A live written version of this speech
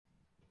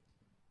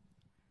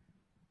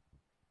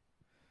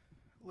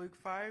Luke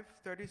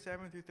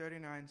 5:37 through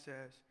 39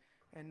 says,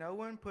 "And no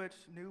one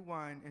puts new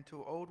wine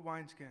into old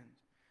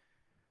wineskins,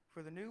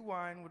 for the new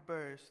wine would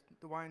burst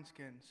the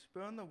wineskins,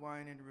 spill the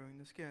wine, and ruin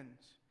the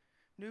skins.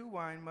 New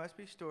wine must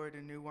be stored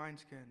in new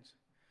wineskins.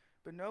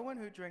 But no one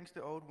who drinks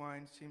the old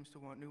wine seems to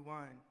want new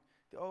wine.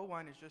 The old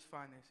wine is just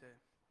fine," they say.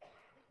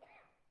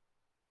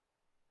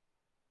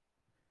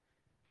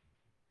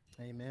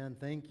 Amen.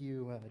 Thank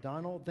you,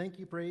 Donald. Thank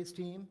you, praise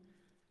team.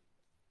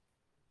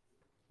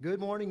 Good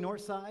morning,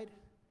 Northside.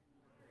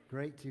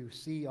 Great to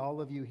see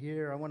all of you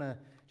here. I want to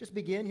just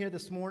begin here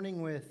this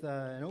morning with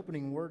an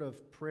opening word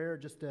of prayer.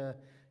 Just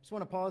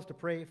want to pause to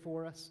pray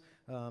for us.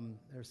 There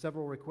are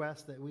several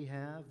requests that we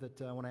have that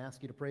I want to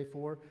ask you to pray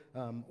for.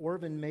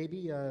 Orvin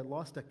maybe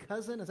lost a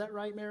cousin. Is that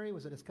right, Mary?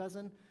 Was it his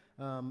cousin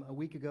a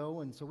week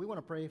ago? And so we want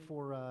to pray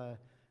for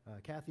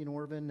Kathy and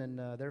Orvin and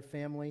their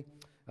family.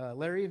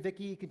 Larry and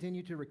Vicky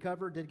continue to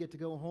recover, did get to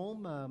go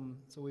home.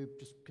 So we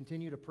just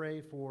continue to pray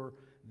for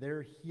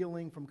their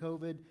healing from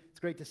COVID. It's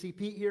great to see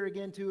Pete here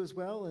again, too, as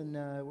well. And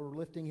we're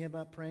lifting him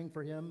up, praying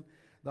for him.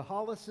 The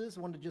Hollises,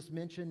 I wanted to just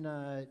mention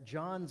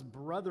John's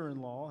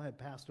brother-in-law had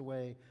passed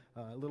away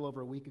a little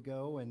over a week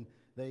ago, and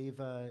they've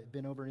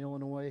been over in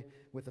Illinois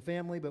with the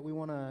family, but we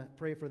want to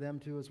pray for them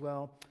too as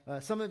well.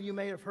 Some of you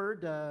may have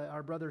heard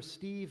our brother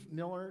Steve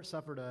Miller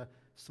suffered a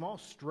small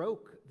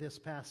stroke this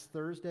past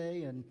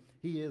Thursday, and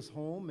he is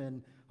home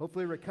and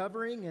hopefully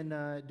recovering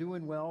and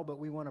doing well, but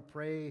we want to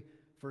pray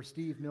for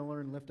Steve Miller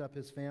and lift up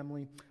his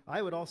family.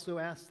 I would also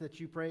ask that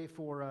you pray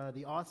for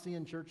the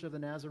Ossian Church of the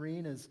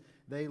Nazarene, as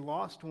they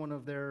lost one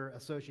of their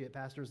associate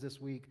pastors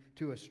this week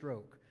to a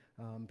stroke.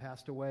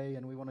 Passed away,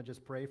 and we want to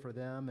just pray for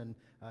them. And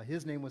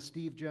his name was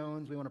Steve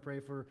Jones. We want to pray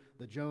for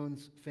the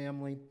Jones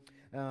family.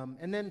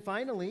 And then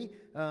finally,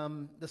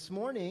 this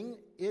morning,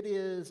 it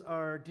is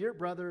our dear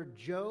brother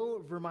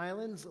Joe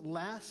Vermeulen's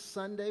last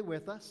Sunday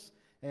with us.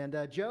 And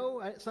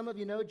Joe, some of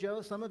you know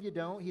Joe, some of you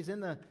don't. He's in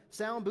the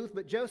sound booth,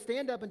 but Joe,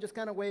 stand up and just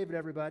kind of wave at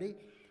everybody.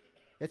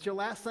 It's your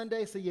last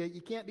Sunday, so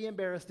you can't be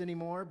embarrassed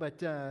anymore,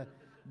 but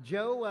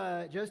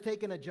Joe's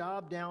taking a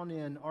job down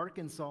in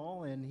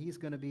Arkansas, and he's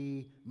going to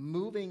be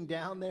moving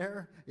down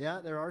there.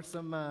 Yeah, there are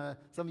some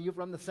of you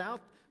from the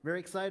South very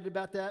excited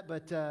about that,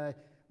 but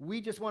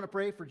we just want to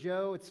pray for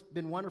Joe. It's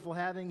been wonderful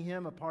having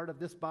him a part of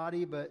this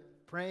body, but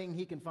praying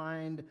he can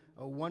find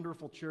a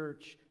wonderful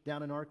church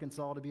down in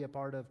Arkansas to be a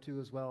part of too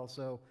as well.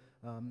 So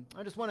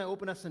I just want to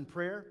open us in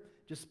prayer.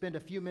 Just spend a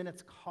few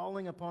minutes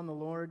calling upon the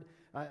Lord.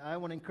 I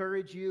want to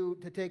encourage you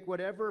to take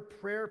whatever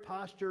prayer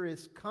posture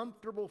is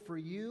comfortable for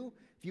you.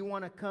 If you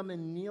want to come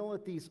and kneel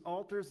at these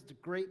altars, it's a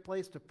great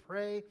place to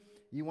pray.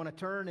 You want to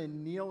turn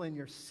and kneel in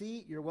your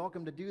seat, you're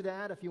welcome to do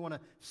that. If you want to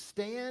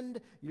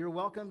stand, you're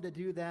welcome to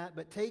do that.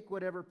 But take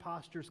whatever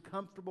posture is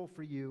comfortable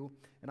for you.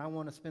 And I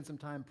want to spend some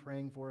time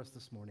praying for us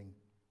this morning.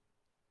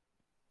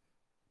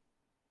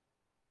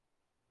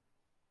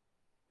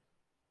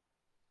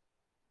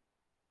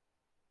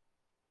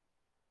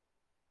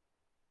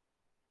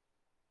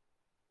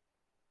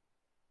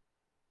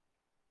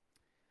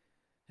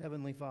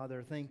 Heavenly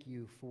Father, thank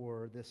you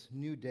for this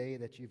new day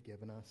that you've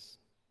given us.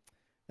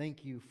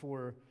 Thank you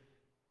for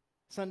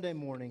Sunday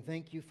morning.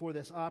 Thank you for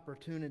this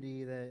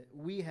opportunity that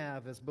we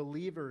have as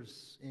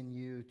believers in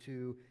you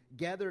to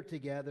gather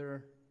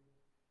together,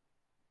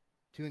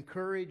 to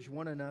encourage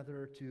one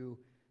another, to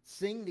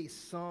sing these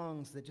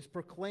songs that just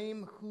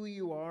proclaim who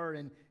you are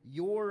and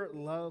your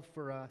love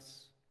for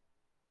us,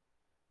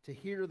 to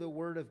hear the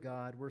Word of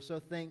God. We're so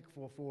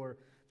thankful for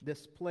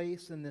this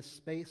place and this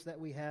space that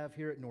we have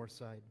here at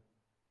Northside.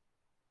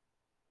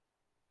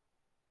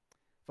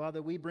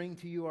 Father, we bring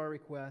to you our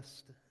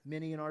request.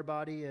 Many in our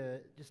body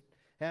just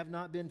have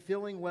not been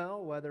feeling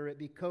well, whether it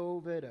be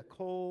COVID, a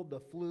cold, the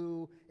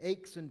flu,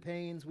 aches and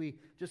pains. We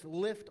just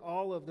lift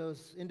all of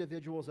those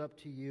individuals up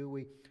to you.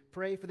 We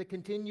pray for the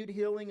continued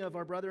healing of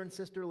our brother and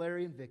sister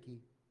Larry and Vicky.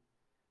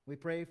 We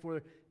pray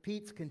for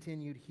Pete's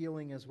continued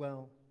healing as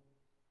well.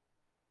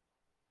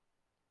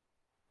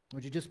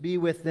 Would you just be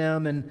with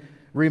them and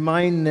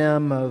remind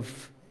them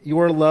of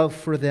your love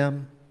for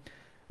them?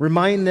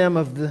 Remind them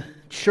of the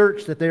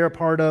church that they are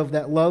part of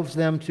that loves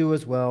them too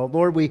as well.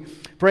 Lord, we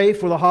pray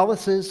for the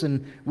Hollises,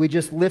 and we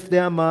just lift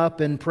them up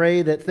and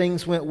pray that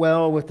things went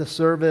well with the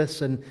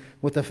service and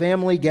with the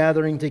family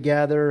gathering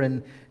together,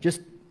 and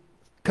just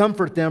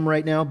comfort them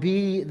right now.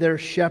 Be their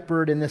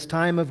shepherd in this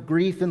time of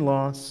grief and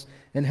loss,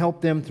 and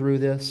help them through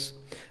this.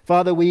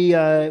 Father, we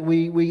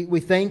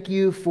thank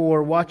you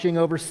for watching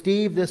over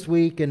Steve this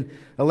week and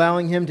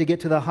allowing him to get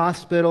to the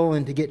hospital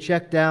and to get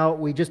checked out.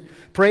 We just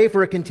pray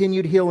for a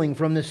continued healing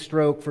from this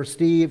stroke for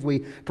Steve. We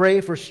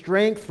pray for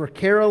strength for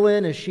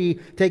Carolyn as she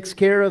takes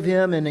care of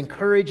him and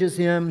encourages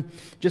him.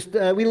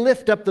 We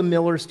lift up the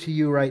Millers to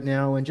you right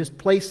now and just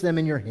place them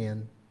in your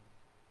hand.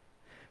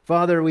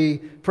 Father, we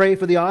pray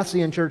for the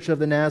Ossian Church of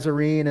the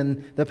Nazarene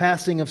and the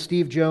passing of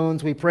Steve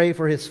Jones. We pray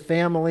for his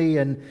family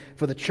and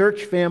for the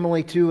church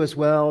family too as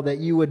well, that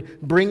you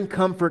would bring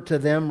comfort to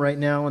them right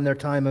now in their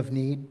time of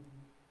need.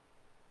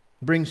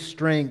 Bring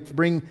strength,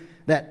 bring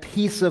that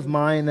peace of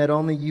mind that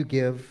only you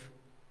give.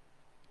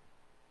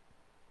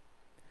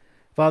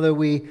 Father,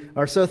 we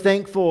are so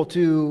thankful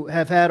to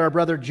have had our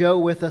brother Joe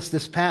with us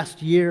this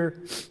past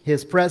year,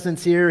 his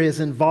presence here, his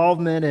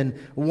involvement and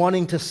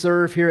wanting to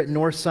serve here at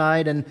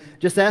Northside, and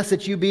just ask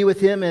that you be with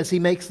him as he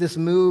makes this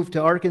move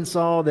to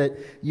Arkansas, that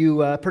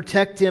you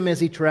protect him as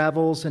he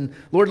travels, and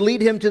Lord,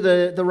 lead him to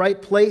the right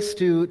place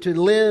to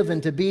live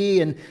and to be,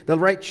 and the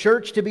right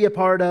church to be a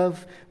part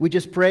of. We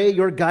just pray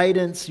your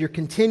guidance, your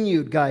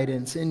continued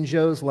guidance in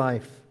Joe's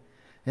life.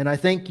 And I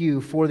thank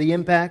you for the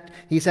impact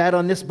he's had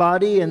on this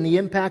body and the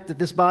impact that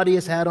this body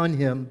has had on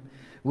him.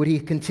 Would he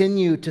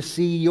continue to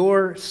see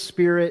your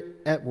Spirit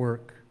at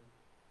work?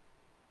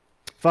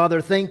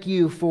 Father, thank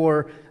you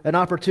for an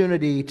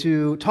opportunity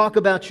to talk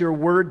about your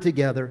word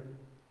together,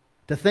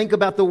 to think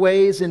about the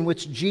ways in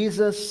which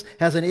Jesus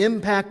has an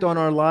impact on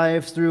our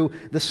lives through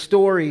the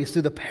stories,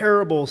 through the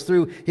parables,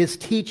 through his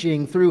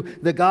teaching, through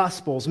the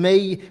Gospels.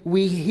 May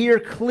we hear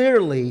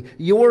clearly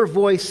your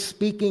voice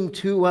speaking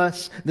to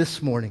us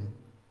this morning.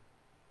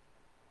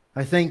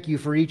 I thank you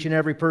for each and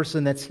every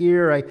person that's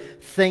here. I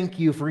thank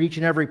you for each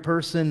and every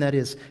person that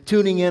is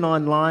tuning in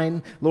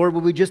online. Lord,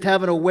 will we just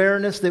have an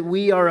awareness that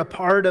we are a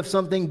part of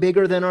something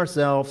bigger than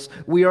ourselves.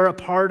 We are a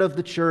part of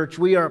the church.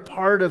 We are a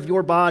part of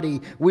your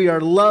body. We are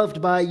loved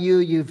by you.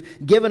 You've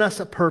given us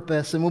a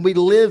purpose, and when we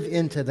live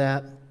into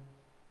that,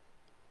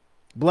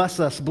 bless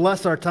us.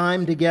 Bless our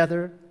time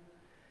together.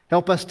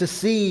 Help us to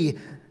see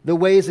the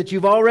ways that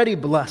you've already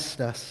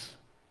blessed us.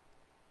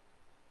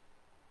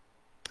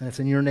 And it's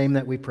in your name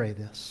that we pray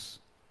this.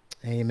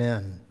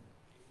 Amen.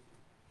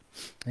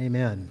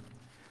 Amen.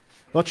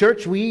 Well,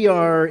 church, we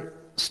are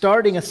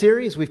starting a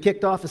series. We've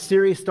kicked off a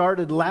series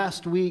started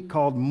last week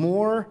called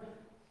More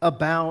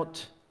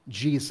About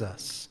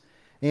Jesus.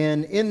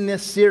 And in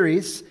this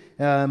series,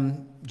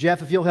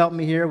 Jeff, if you'll help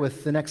me here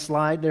with the next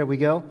slide. There we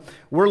go.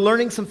 We're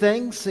learning some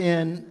things,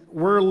 and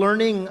we're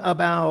learning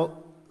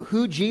about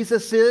who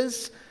Jesus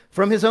is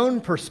from his own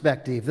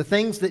perspective, the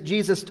things that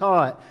Jesus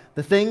taught,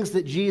 the things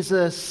that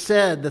Jesus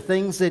said, the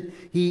things that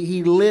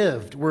he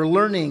lived. We're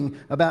learning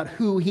about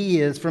who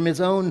he is from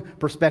his own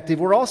perspective.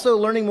 We're also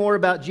learning more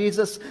about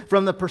Jesus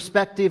from the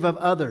perspective of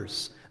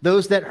others,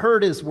 those that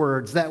heard his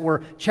words, that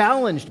were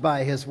challenged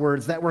by his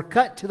words, that were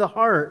cut to the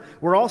heart.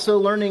 We're also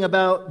learning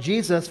about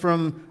Jesus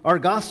from our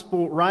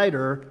gospel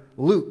writer,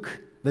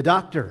 Luke, the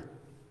doctor.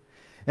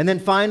 And then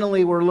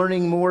finally, we're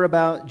learning more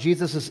about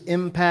Jesus'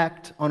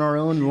 impact on our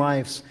own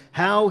lives,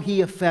 how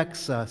he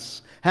affects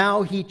us,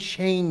 how he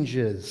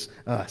changes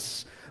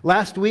us.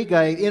 Last week,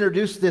 I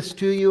introduced this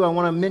to you. I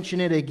want to mention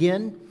it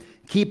again.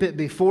 Keep it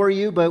before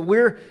you. But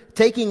we're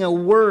taking a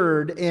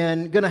word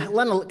and going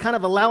to kind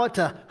of allow it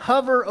to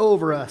hover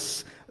over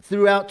us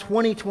throughout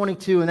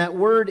 2022. And that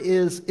word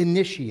is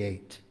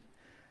initiate.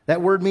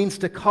 That word means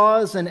to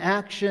cause an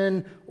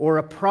action or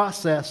a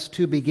process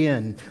to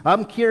begin.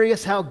 I'm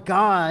curious how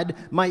God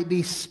might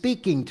be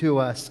speaking to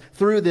us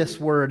through this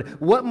word.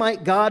 What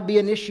might God be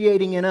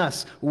initiating in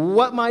us?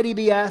 What might he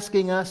be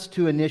asking us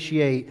to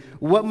initiate?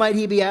 What might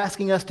he be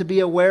asking us to be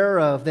aware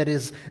of that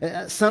is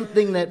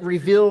something that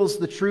reveals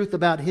the truth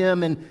about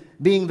him and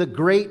being the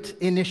great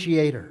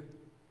initiator?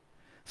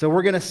 So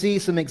we're going to see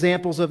some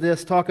examples of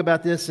this, talk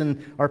about this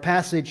in our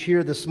passage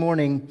here this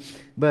morning,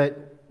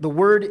 but the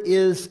word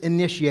is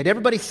initiate.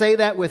 Everybody say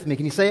that with me.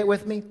 Can you say it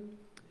with me?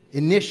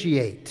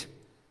 Initiate.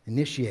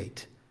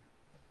 Initiate.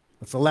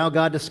 Let's allow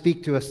God to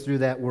speak to us through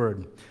that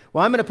word.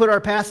 Well, I'm going to put our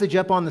passage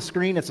up on the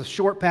screen. It's a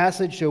short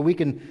passage, so we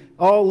can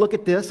all look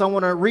at this. I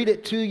want to read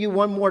it to you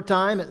one more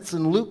time. It's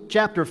in Luke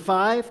chapter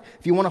 5.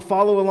 If you want to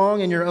follow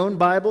along in your own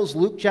Bibles,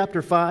 Luke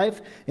chapter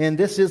 5. And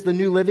this is the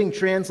New Living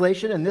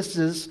Translation, and this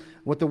is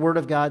what the Word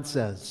of God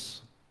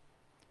says.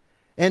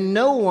 And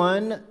no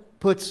one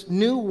puts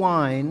new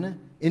wine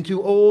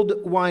into old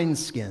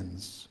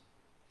wineskins.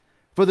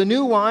 For the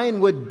new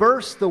wine would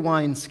burst the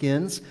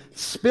wineskins,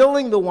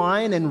 spilling the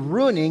wine and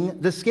ruining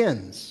the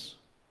skins.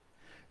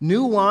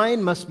 New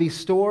wine must be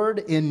stored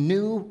in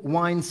new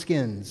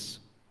wineskins.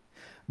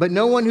 But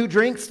no one who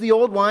drinks the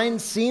old wine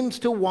seems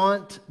to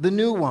want the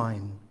new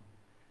wine.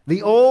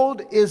 The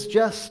old is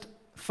just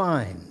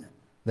fine,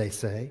 they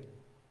say.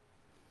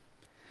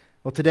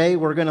 Well, today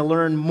we're going to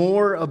learn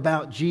more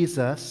about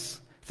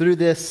Jesus through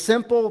this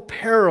simple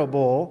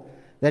parable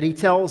that he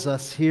tells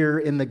us here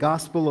in the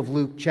Gospel of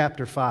Luke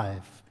chapter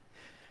 5.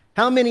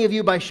 How many of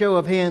you, by show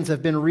of hands,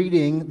 have been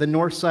reading the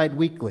Northside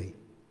Weekly?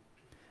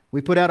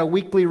 We put out a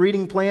weekly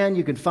reading plan.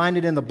 You can find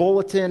it in the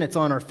bulletin. It's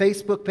on our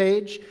Facebook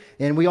page.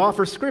 And we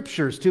offer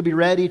scriptures to be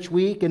read each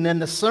week. And then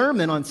the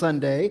sermon on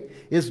Sunday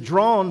is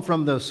drawn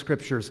from those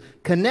scriptures,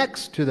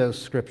 connects to those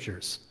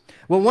scriptures.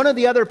 Well, one of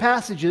the other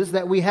passages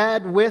that we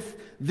had with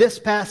this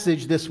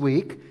passage this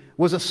week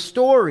was a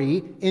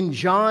story in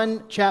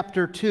John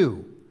chapter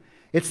 2.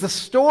 It's the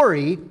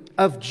story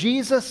of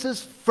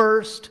Jesus'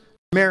 first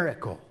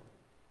miracle.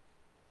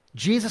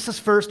 Jesus'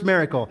 first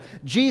miracle.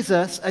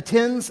 Jesus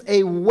attends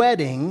a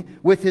wedding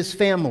with his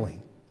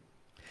family.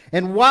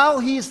 And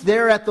while he's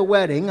there at the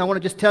wedding, I want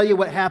to just tell you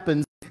what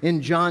happens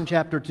in John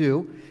chapter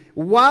 2.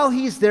 While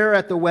he's there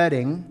at the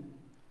wedding,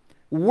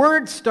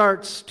 word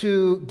starts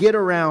to get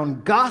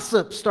around.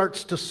 Gossip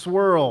starts to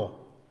swirl.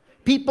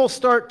 people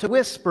start to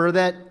whisper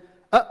that,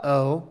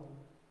 uh-oh,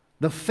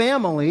 the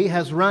family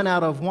has run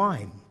out of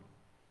wine.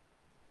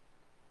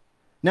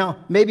 Now,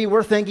 maybe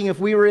we're thinking if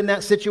we were in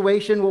that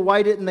situation, well,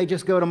 why didn't they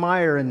just go to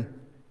Meijer and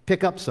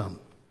pick up some?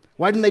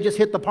 Why didn't they just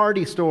hit the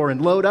party store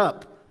and load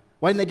up?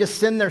 Why didn't they just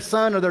send their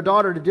son or their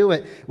daughter to do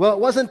it? Well, it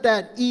wasn't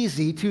that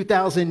easy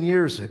 2,000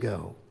 years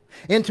ago.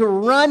 And to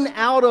run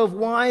out of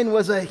wine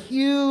was a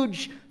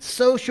huge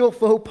social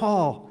faux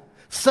pas.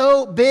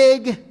 So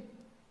big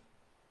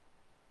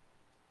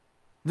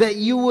that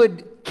you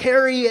would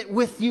carry it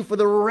with you for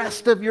the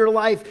rest of your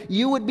life.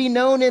 You would be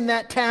known in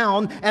that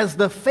town as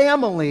the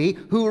family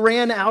who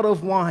ran out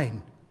of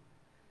wine.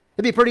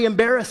 It'd be pretty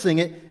embarrassing.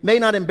 It may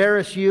not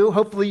embarrass you.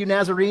 Hopefully you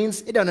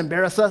Nazarenes, it doesn't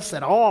embarrass us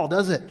at all,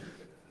 does it?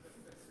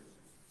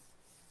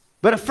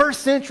 But a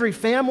first century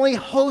family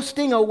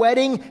hosting a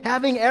wedding,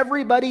 having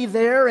everybody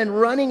there and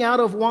running out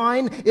of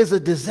wine is a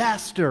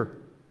disaster.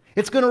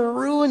 It's going to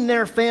ruin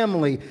their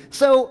family.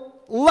 So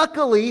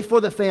luckily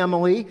for the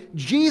family,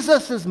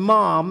 Jesus'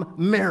 mom,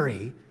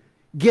 Mary,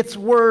 gets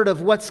word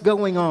of what's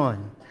going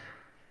on.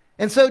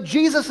 And so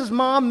Jesus'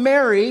 mom,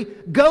 Mary,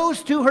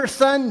 goes to her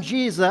son,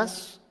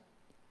 Jesus,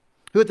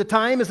 who at the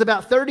time is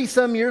about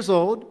 30-some years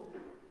old,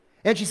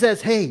 and she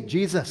says, "Hey,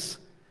 Jesus,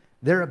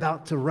 they're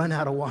about to run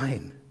out of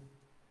wine."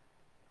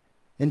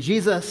 And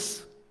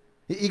Jesus,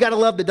 you got to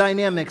love the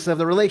dynamics of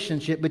the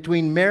relationship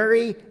between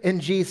Mary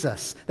and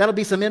Jesus. That'll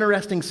be some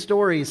interesting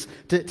stories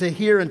to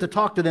hear and to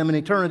talk to them in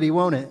eternity,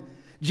 won't it?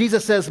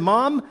 Jesus says,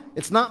 "Mom,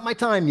 it's not my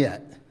time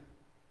yet."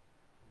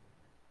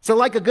 So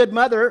like a good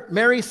mother,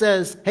 Mary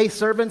says, "Hey,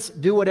 servants,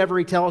 do whatever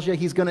he tells you.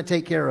 He's going to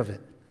take care of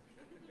it."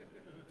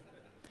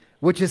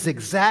 Which is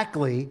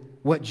exactly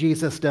what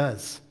Jesus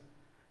does.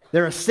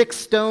 There are 6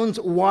 stone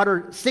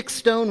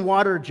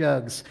water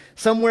jugs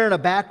somewhere in a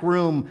back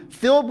room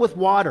filled with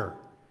water.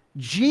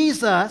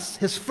 Jesus,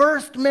 his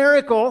first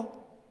miracle,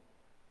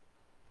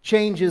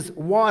 changes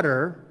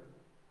water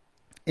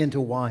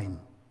into wine.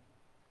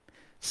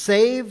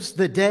 Saves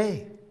the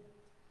day.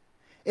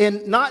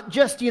 And not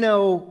just,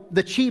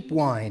 the cheap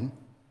wine,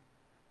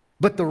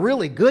 but the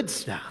really good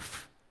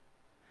stuff.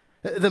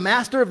 The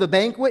master of the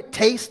banquet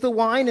tastes the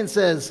wine and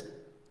says,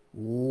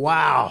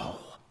 "Wow.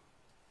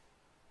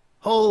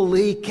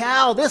 Holy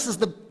cow, this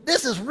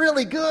is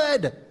really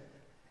good."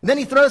 And then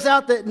he throws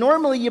out that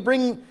normally you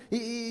bring,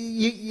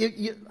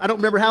 I don't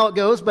remember how it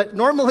goes, but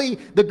normally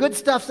the good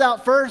stuff's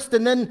out first,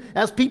 and then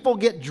as people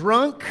get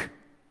drunk,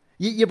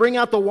 you bring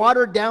out the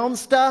watered down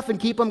stuff and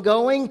keep them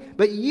going,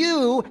 but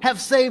you have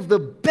saved the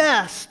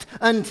best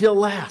until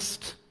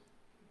last.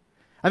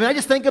 I mean, I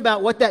just think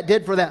about what that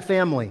did for that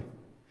family.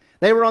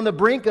 They were on the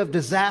brink of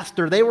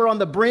disaster. They were on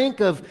the brink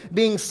of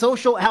being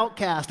social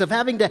outcast, of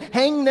having to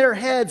hang their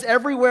heads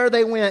everywhere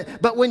they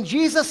went. But when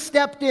Jesus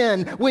stepped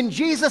in, when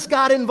Jesus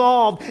got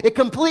involved, it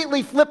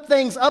completely flipped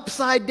things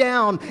upside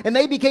down, and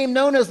they became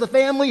known as the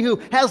family who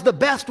has the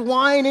best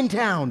wine in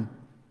town.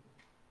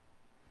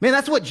 Man,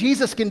 that's what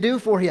Jesus can do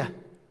for you.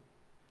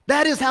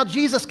 That is how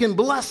Jesus can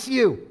bless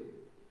you.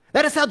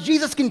 That is how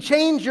Jesus can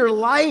change your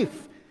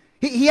life.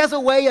 He has a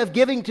way of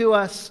giving to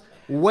us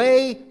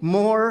way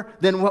more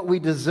than what we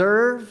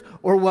deserve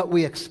or what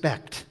we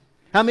expect.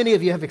 How many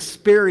of you have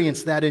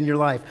experienced that in your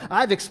life?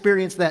 I've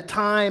experienced that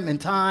time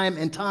and time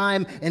and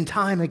time and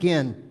time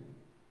again.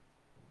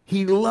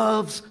 He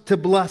loves to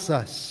bless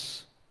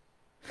us.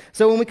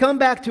 So when we come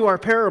back to our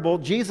parable,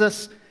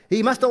 Jesus,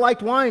 he must have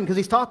liked wine because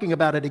he's talking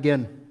about it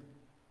again.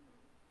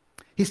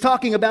 He's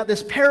talking about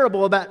this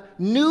parable about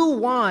new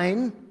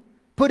wine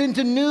put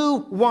into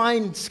new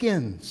wine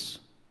skins.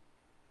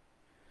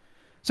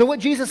 So what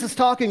Jesus is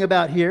talking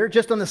about here,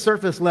 just on the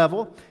surface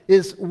level,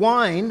 is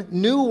wine,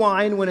 new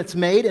wine when it's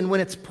made, and when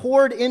it's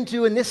poured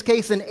into, in this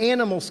case, an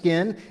animal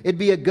skin. It'd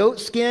be a goat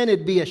skin,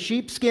 it'd be a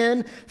sheep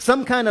skin,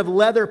 some kind of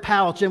leather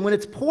pouch. And when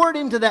it's poured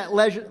into that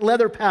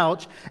leather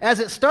pouch, as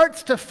it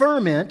starts to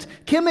ferment,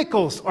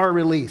 chemicals are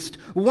released.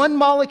 One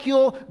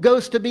molecule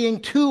goes to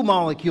being 2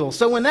 molecules.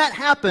 So when that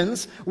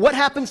happens, what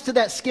happens to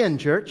that skin,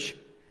 church?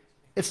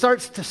 It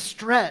starts to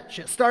stretch.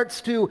 It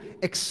starts to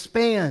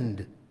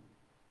expand.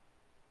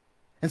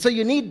 And so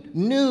you need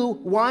new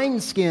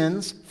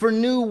wineskins for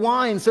new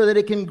wine so that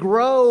it can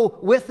grow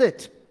with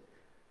it.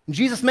 And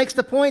Jesus makes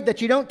the point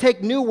that you don't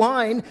take new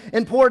wine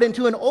and pour it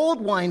into an old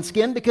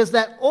wineskin because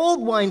that old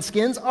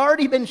wineskin's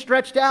already been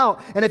stretched out.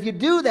 And if you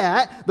do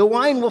that, the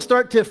wine will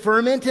start to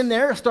ferment in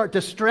there, start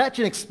to stretch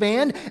and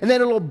expand, and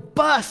then it'll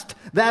bust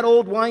that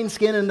old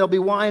wineskin and there'll be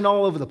wine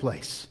all over the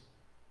place.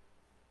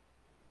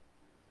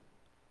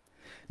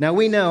 Now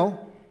we know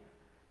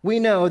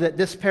that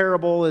this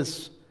parable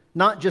is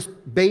not just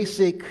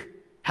basic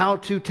how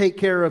to take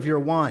care of your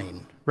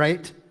wine,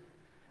 right?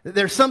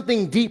 There's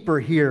something deeper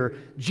here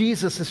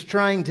Jesus is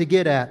trying to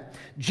get at.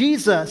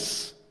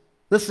 Jesus,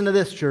 listen to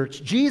this,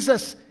 church,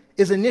 Jesus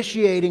is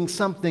initiating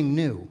something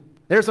new.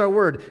 There's our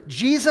word.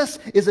 Jesus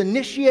is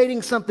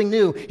initiating something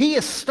new. He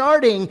is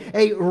starting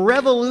a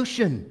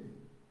revolution.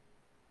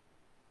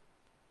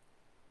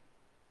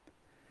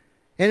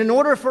 And in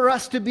order for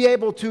us to be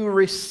able to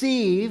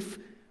receive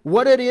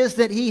what it is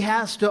that he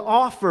has to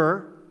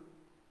offer,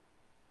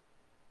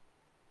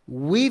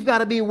 we've got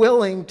to be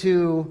willing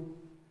to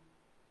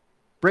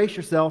brace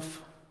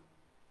yourself.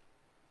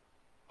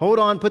 Hold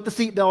on, put the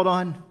seatbelt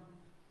on.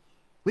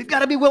 We've got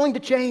to be willing to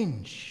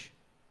change,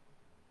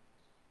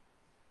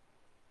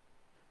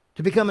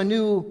 to become a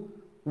new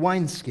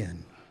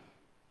wineskin.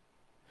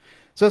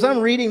 So as I'm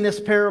reading this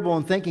parable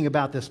and thinking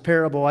about this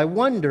parable, I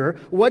wonder,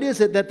 what is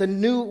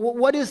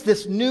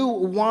this new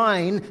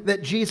wine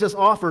that Jesus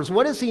offers?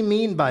 What does he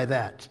mean by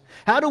that?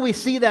 How do we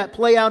see that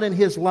play out in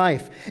his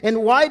life?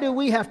 And why do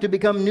we have to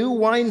become new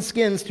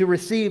wineskins to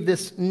receive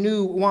this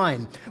new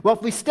wine? Well,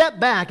 if we step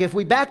back, if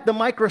we back the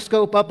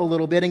microscope up a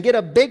little bit and get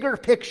a bigger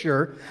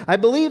picture, I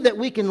believe that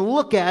we can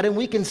look at and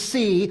we can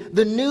see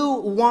the new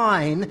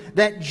wine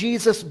that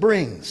Jesus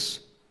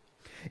brings.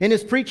 In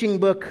his preaching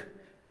book,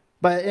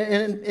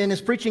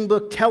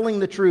 Telling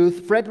the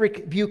Truth,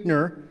 Frederick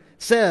Buechner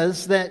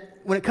says that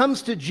when it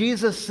comes to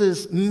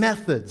Jesus'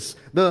 methods,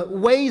 the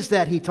ways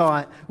that he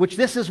taught, which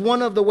this is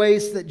one of the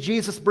ways that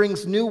Jesus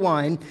brings new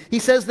wine, he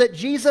says that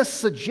Jesus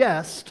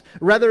suggests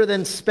rather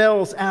than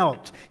spells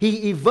out.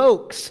 He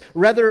evokes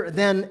rather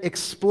than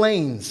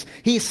explains.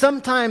 He's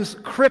sometimes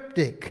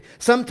cryptic,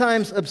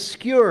 sometimes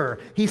obscure.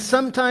 He's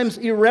sometimes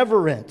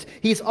irreverent.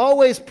 He's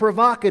always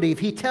provocative.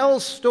 He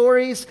tells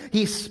stories.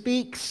 He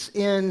speaks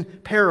in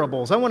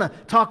parables. I want to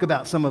talk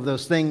about some of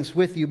those things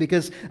with you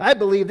because I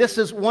believe this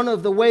is one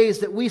of the ways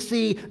that we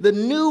see the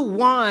new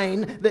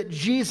wine that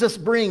Jesus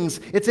brings.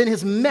 It's in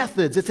his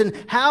methods. It's in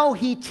how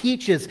he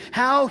teaches,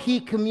 how he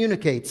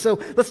communicates. So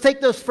let's take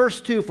those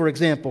first two, for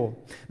example.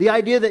 The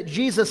idea that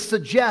Jesus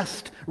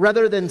suggests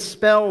rather than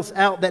spells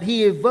out, that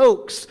he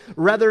evokes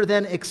rather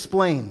than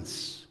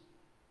explains.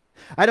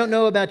 I don't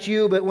know about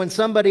you, but when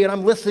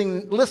I'm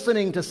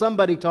listening to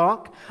somebody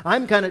talk,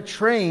 I'm kind of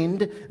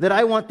trained that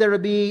I want there to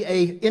be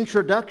an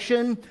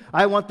introduction.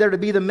 I want there to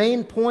be the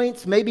main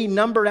points, maybe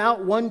numbered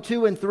out 1,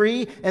 2, and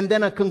 3, and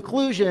then a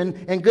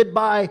conclusion, and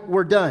goodbye,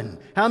 we're done.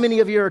 How many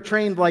of you are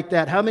trained like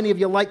that? How many of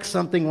you like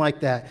something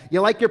like that?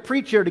 You like your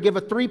preacher to give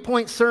a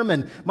 3-point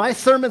sermon. My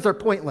sermons are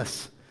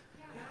pointless.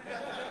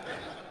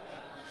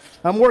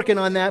 I'm working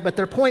on that, but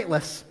they're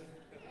pointless.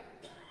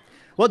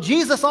 Well,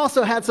 Jesus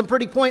also had some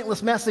pretty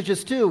pointless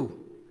messages too.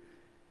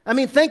 I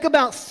mean, think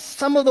about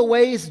some of the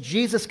ways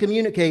Jesus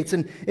communicates.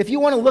 And if you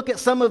want to look at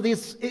some of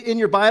these in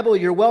your Bible,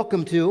 you're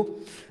welcome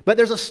to. But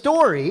there's a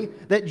story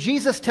that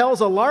Jesus tells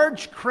a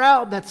large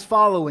crowd that's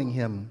following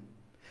him.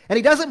 And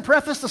he doesn't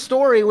preface the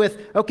story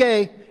with,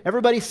 okay,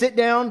 everybody sit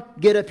down,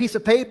 get a piece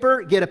of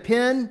paper, get a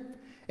pen,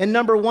 and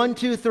number 1,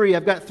 2, 3.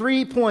 I've got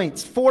 4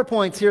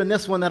 points here in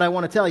this one that I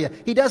want to tell you.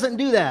 He doesn't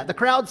do that. The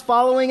crowd's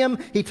following him.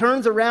 He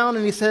turns around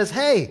and he says,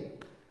 hey,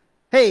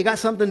 I got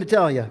something to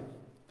tell you.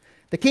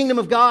 The kingdom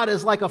of God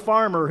is like a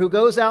farmer who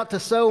goes out to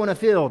sow in a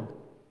field.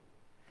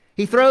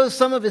 He throws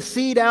some of his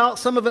seed out.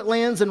 Some of it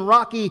lands in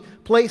rocky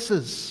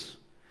places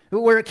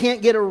where it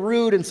can't get a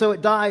root and so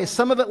it dies.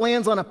 Some of it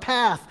lands on a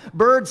path.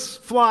 Birds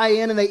fly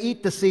in and they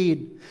eat the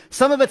seed.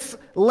 Some of it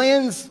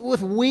lands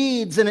with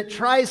weeds and it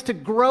tries to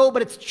grow,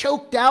 but it's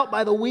choked out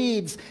by the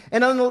weeds.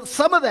 And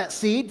some of that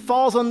seed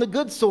falls on the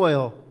good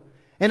soil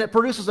and it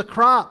produces a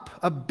crop,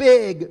 a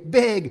big,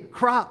 big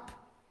crop.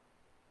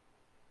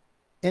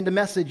 End of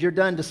message, you're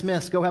done,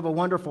 dismissed. Go have a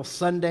wonderful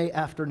Sunday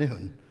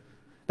afternoon.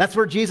 That's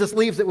where Jesus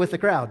leaves it with the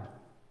crowd.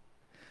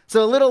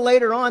 So a little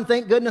later on,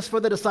 thank goodness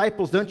for the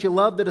disciples. Don't you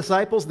love the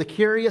disciples, the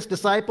curious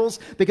disciples?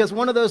 Because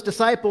one of those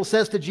disciples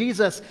says to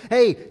Jesus,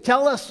 hey,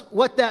 tell us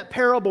what that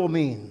parable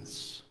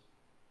means.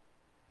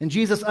 And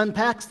Jesus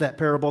unpacks that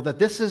parable, that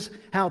this is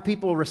how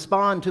people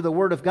respond to the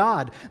Word of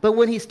God. But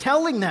when he's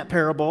telling that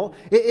parable,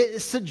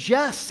 it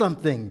suggests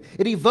something.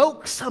 It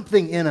evokes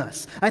something in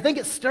us. I think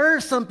it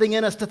stirs something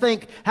in us to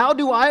think, how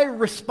do I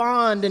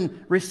respond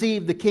and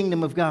receive the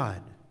kingdom of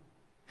God?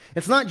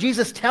 It's not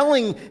Jesus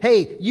telling,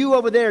 hey, you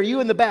over there,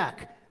 you in the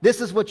back, this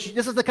is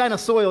the kind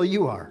of soil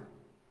you are.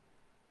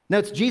 No,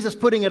 it's Jesus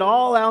putting it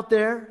all out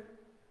there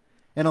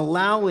and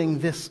allowing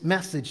this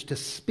message to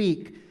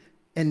speak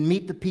and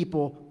meet the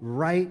people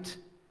right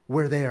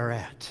where they are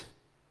at.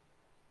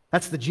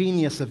 That's the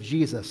genius of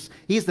Jesus.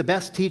 He's the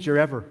best teacher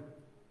ever.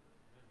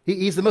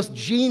 He's the most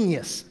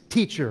genius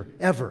teacher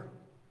ever.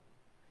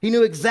 He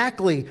knew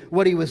exactly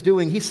what he was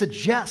doing. He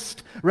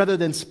suggests rather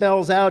than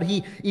spells out.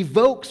 He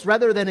evokes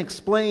rather than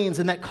explains,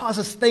 and that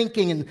causes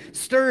thinking and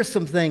stirs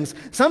some things.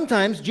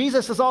 Sometimes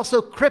Jesus is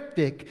also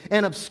cryptic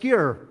and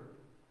obscure.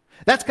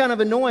 That's kind of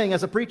annoying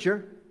as a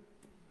preacher,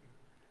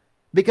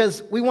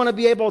 because we want to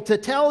be able to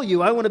tell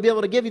you, I want to be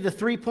able to give you the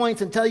 3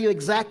 points and tell you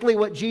exactly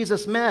what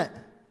Jesus meant.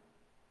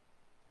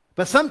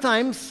 But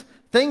sometimes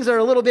things are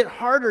a little bit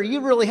harder.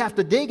 You really have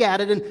to dig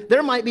at it, and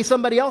there might be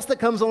somebody else that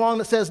comes along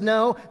that says,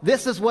 no,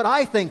 this is what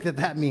I think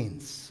that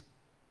means.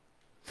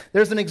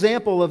 There's an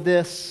example of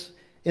this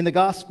in the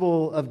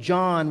Gospel of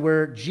John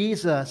where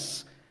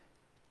Jesus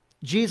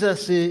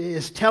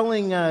is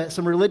telling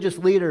some religious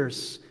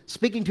leaders,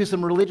 speaking to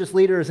some religious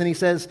leaders, and he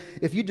says,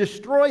 if you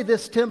destroy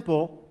this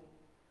temple,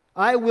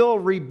 I will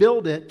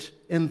rebuild it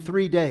in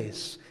 3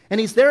 days. And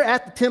he's there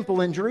at the temple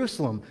in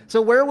Jerusalem.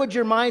 So where would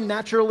your mind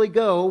naturally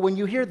go when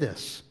you hear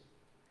this?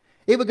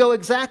 it would go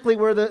exactly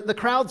where the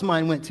crowd's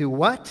mind went to.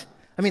 What?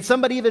 I mean,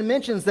 somebody even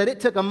mentions that it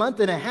took a month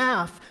and a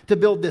half to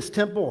build this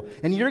temple,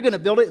 and you're going to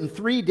build it in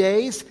 3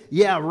 days?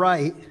 Yeah,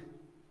 right.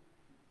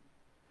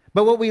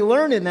 But what we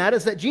learn in that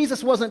is that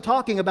Jesus wasn't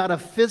talking about a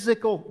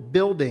physical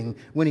building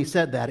when he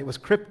said that. It was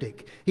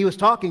cryptic. He was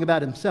talking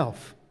about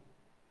himself.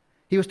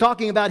 He was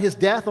talking about his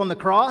death on the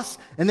cross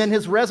and then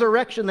his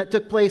resurrection that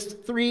took place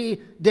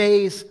 3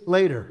 days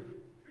later.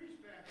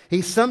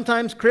 He's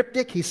sometimes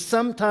cryptic, he's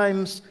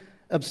sometimes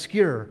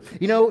obscure.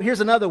 You know,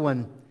 here's another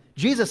one.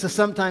 Jesus is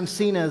sometimes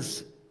seen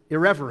as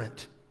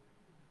irreverent.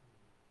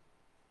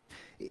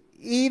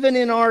 Even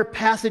in our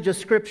passage of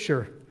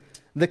Scripture,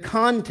 the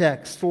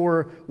context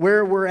for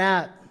where we're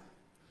at,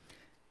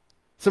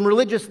 some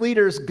religious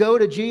leaders go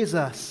to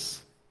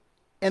Jesus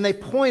and they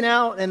point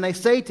out and they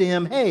say to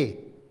him, hey,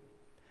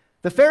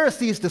 the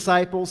Pharisees'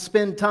 disciples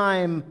spend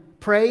time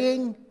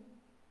praying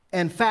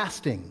and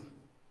fasting.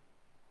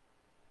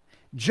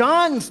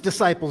 John's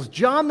disciples,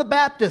 John the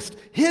Baptist,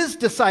 his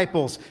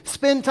disciples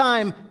spend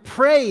time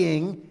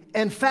praying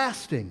and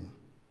fasting.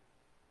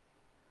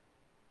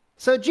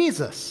 So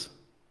Jesus,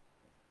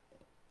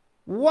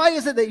 why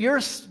is it that your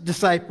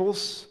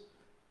disciples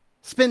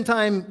spend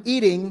time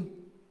eating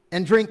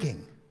and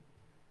drinking?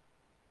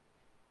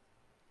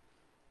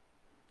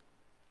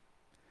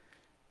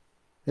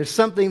 There's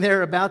something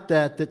there about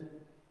that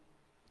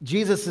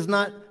Jesus is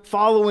not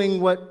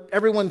following what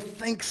everyone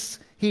thinks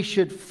he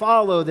should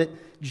follow, that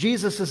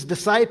Jesus'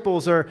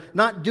 disciples are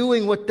not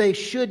doing what they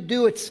should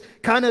do. It's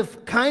kind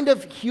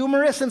of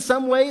humorous in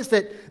some ways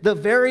that the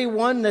very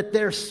one that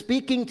they're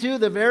speaking to,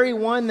 the very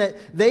one that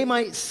they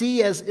might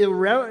see as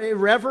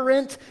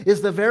irreverent,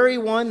 is the very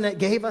one that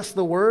gave us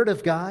the Word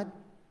of God.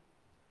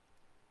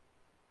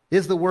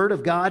 Is the Word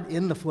of God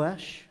in the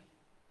flesh?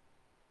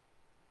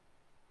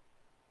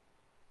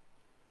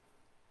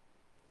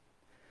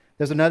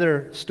 There's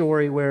another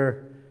story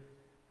where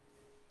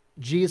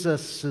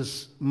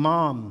Jesus'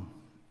 mom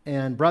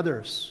and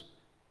brothers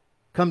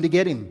come to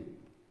get him.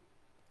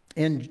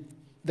 And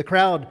the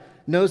crowd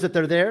knows that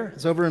they're there.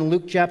 It's over in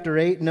Luke chapter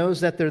 8, knows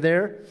that they're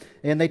there.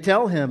 And they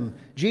tell him,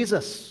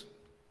 Jesus,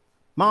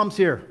 Mom's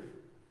here.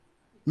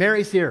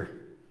 Mary's here.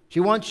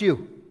 She wants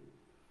you.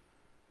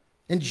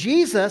 And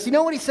Jesus, you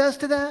know what he says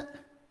to that?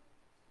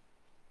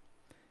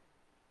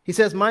 He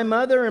says, my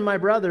mother and my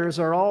brothers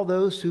are all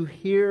those who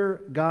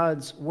hear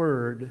God's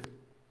word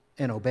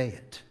and obey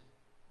it.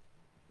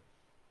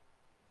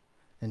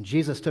 And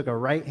Jesus took a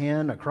right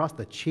hand across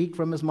the cheek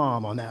from his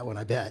mom on that one,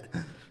 I bet.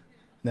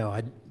 No,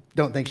 I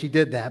don't think she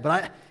did that.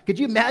 But could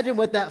you imagine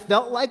what that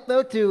felt like,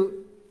 though,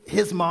 to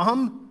his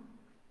mom?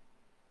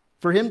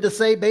 For him to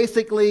say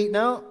basically,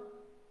 no,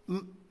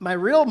 my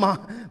real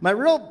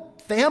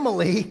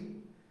family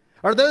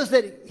are those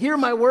that hear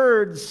my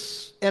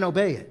words and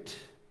obey it.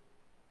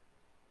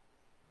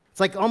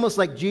 It's almost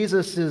like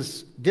Jesus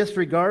is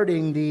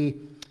disregarding the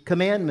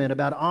commandment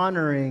about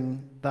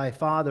honoring thy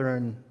father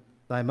and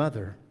thy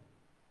mother.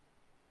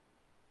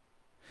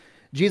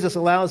 Jesus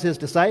allows his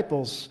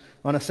disciples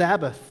on a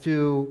Sabbath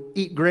to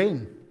eat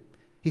grain.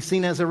 He's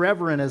seen as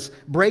irreverent, as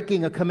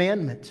breaking a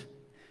commandment.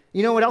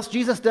 You know what else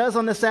Jesus does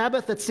on the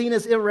Sabbath that's seen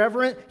as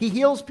irreverent? He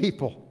heals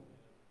people.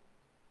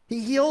 He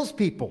heals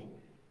people.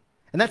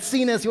 And that's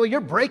seen as, well, you're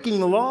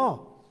breaking the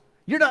law.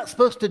 You're not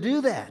supposed to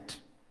do that.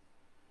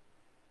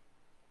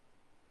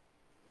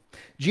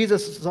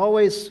 Jesus is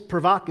always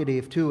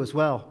provocative, too, as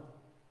well.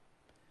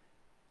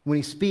 When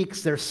he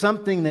speaks, there's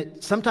something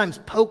that sometimes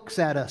pokes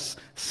at us.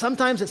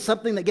 Sometimes it's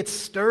something that gets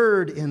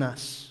stirred in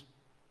us.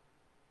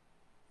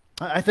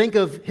 I think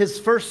of his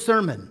first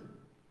sermon.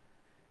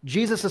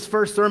 Jesus'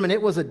 first sermon,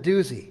 it was a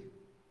doozy.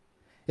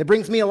 It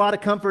brings me a lot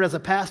of comfort as a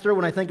pastor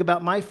when I think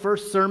about my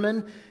first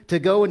sermon, to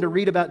go and to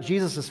read about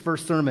Jesus'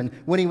 first sermon.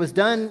 When he was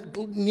done,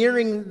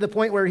 nearing the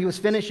point where he was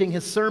finishing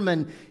his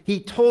sermon, he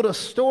told a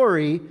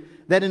story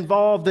that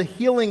involved the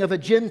healing of a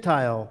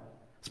Gentile,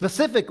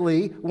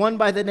 specifically one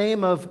by the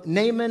name of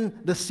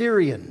Naaman the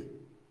Syrian.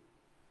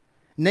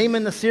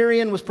 Naaman the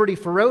Syrian was pretty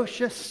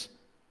ferocious.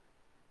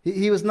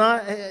 He's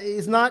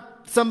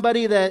not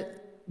somebody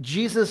that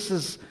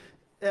Jesus'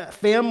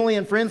 family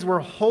and friends were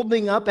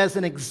holding up as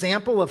an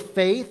example of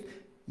faith,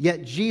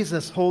 yet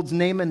Jesus holds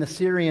Naaman the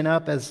Syrian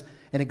up as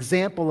an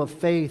example of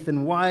faith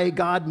and why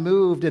God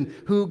moved and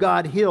who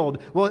God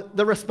healed. Well,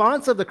 the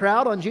response of the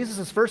crowd on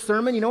Jesus' first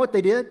sermon, you know what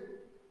they did?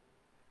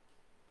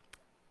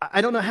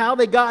 I don't know how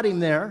they got him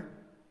there.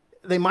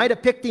 They might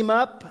have picked him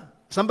up.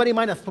 Somebody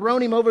might have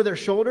thrown him over their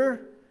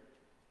shoulder.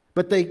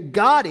 But they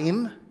got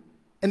him,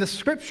 and the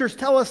scriptures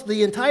tell us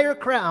the entire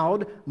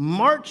crowd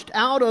marched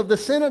out of the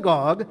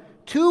synagogue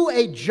to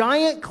a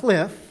giant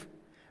cliff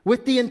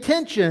with the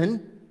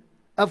intention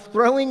of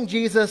throwing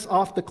Jesus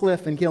off the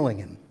cliff and killing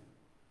him.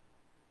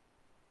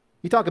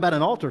 You talk about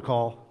an altar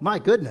call. My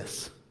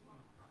goodness.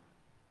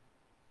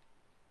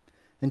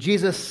 And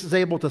Jesus is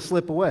able to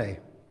slip away.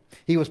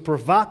 He was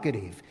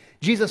provocative.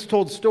 Jesus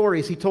told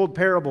stories. He told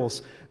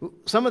parables.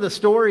 Some of the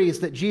stories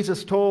that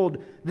Jesus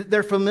told,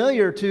 they're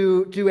familiar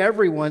to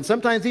everyone.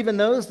 Sometimes even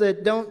those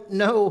that don't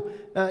know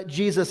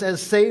Jesus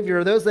as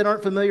Savior, those that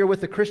aren't familiar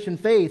with the Christian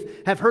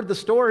faith, have heard the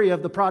story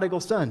of the prodigal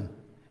son.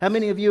 How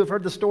many of you have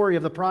heard the story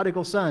of the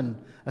prodigal son?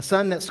 A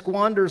son that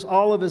squanders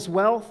all of his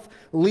wealth,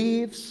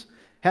 leaves,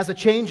 has a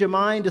change of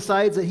mind,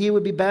 decides that he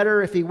would be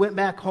better if he went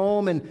back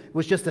home and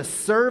was just a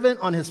servant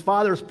on his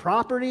father's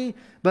property.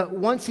 But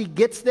once he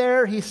gets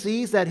there, he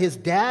sees that his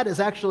dad is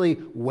actually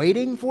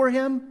waiting for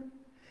him.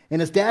 And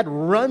his dad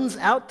runs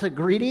out to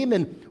greet him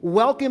and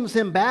welcomes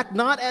him back,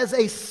 not as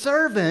a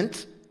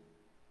servant,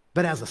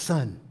 but as a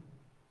son,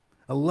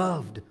 a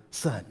loved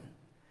son.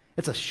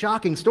 It's a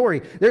shocking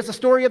story. There's the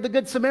story of the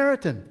Good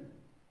Samaritan.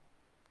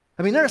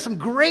 I mean, there are some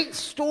great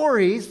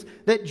stories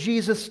that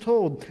Jesus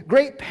told,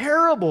 great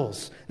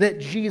parables that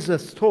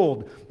Jesus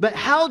told. But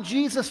how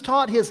Jesus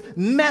taught his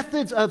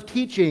methods of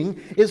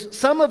teaching is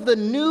some of the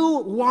new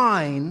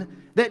wine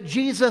that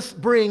Jesus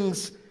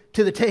brings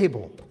to the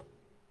table.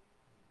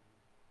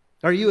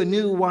 Are you a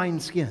new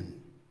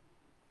wineskin?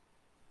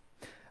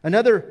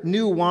 Another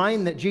new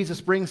wine that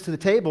Jesus brings to the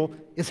table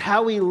is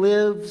how he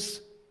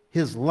lives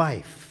his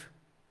life.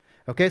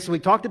 Okay, so we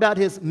talked about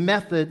his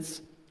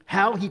methods,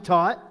 how he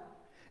taught.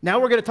 Now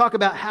we're going to talk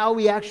about how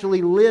he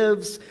actually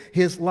lives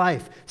his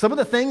life. Some of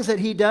the things that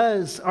he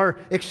does are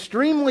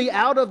extremely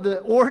out of the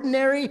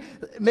ordinary,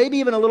 maybe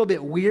even a little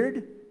bit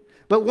weird.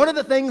 But one of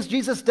the things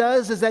Jesus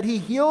does is that he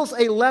heals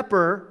a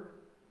leper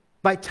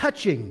by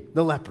touching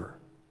the leper.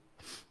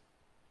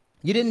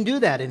 You didn't do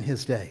that in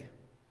his day.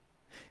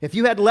 If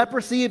you had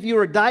leprosy, if you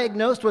were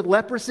diagnosed with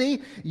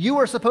leprosy, you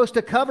were supposed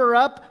to cover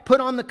up,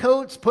 put on the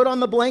coats, put on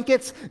the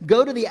blankets,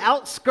 go to the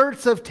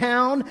outskirts of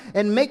town,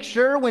 and make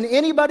sure when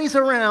anybody's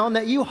around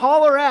that you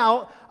holler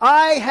out,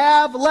 "I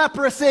have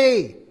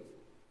leprosy."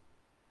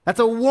 That's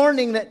a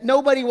warning that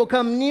nobody will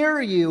come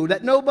near you,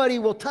 that nobody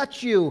will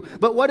touch you.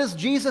 But what does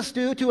Jesus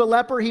do to a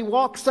leper? He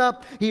walks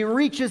up, he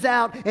reaches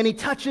out, and he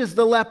touches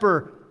the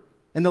leper.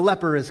 And the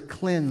leper is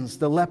cleansed.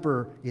 The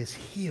leper is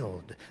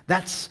healed.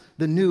 That's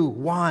the new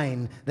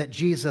wine that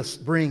Jesus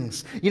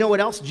brings. You know what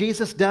else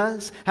Jesus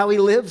does? How he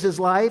lives his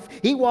life?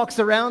 He walks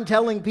around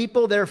telling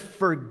people they're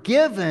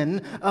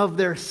forgiven of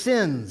their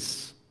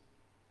sins.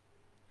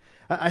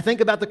 I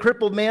think about the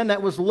crippled man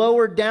that was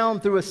lowered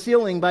down through a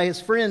ceiling by his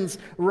friends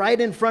right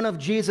in front of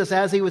Jesus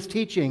as he was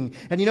teaching.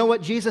 And you know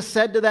what Jesus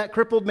said to that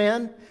crippled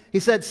man? He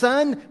said,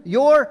 "Son,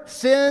 your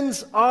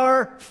sins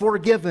are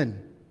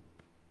forgiven."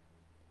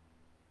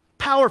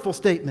 Powerful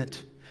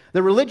statement.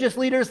 The religious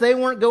leaders, they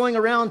weren't going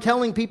around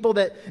telling people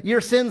that your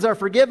sins are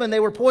forgiven.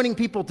 They were pointing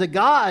people to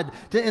God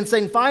and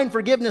saying, find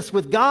forgiveness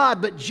with God.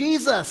 But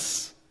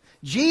Jesus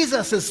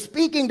is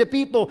speaking to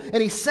people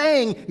and he's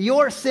saying,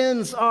 your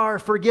sins are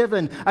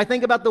forgiven. I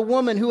think about the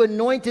woman who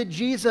anointed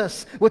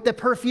Jesus with the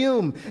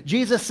perfume.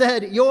 Jesus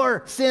said,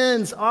 your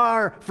sins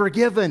are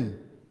forgiven.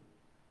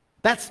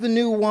 That's the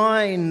new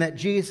wine that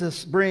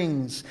Jesus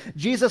brings.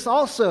 Jesus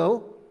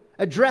also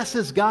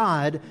addresses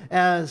God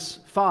as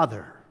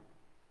Father.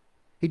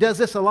 He does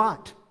this a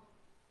lot.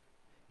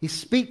 He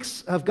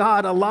speaks of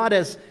God a lot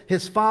as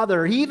his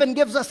Father. He even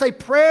gives us a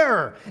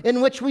prayer in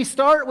which we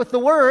start with the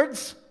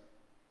words,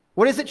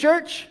 what is it,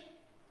 church?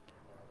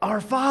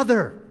 Our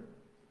Father.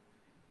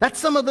 That's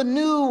some of the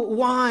new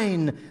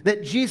wine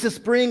that Jesus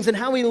brings and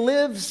how he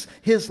lives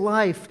his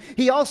life.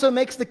 He also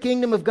makes the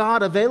kingdom of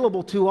God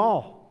available to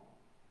all.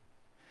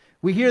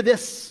 We hear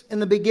this in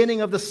the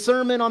beginning of the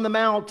Sermon on the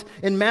Mount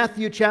in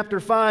Matthew chapter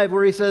 5,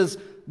 where he says,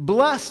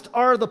 "Blessed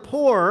are the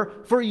poor,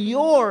 for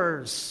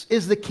yours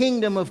is the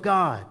kingdom of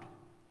God."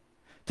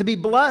 To be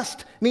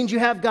blessed means you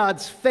have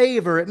God's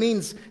favor. It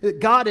means that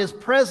God is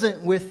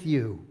present with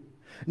you.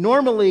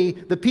 Normally,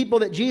 the people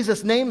that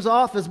Jesus names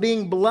off as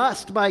being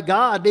blessed by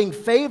God, being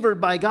favored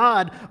by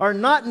God, are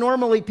not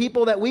normally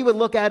people that we would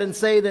look at and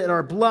say that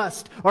are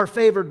blessed or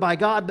favored by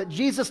God. But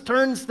Jesus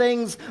turns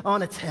things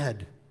on its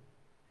head.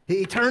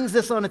 He turns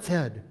this on its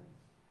head.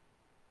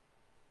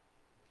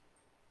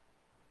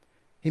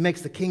 He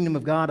makes the kingdom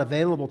of God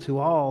available to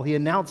all. He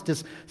announced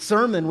his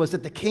sermon was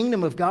that the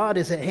kingdom of God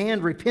is at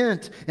hand.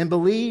 Repent and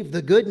believe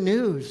the good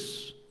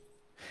news.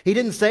 He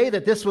didn't say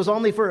that this was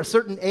only for a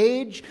certain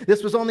age.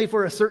 This was only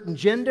for a certain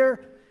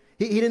gender.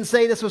 He didn't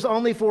say this was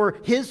only for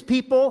his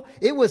people.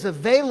 It was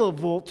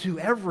available to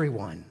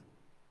everyone.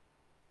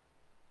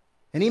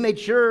 And he made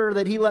sure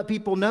that he let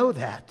people know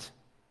that.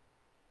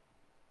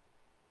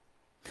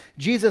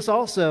 Jesus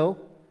also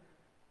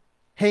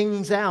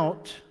hangs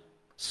out,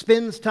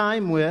 spends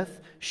time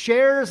with,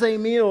 shares a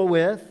meal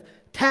with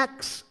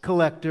tax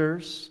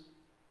collectors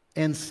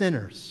and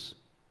sinners.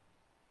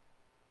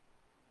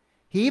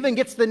 He even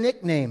gets the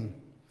nickname.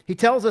 He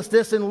tells us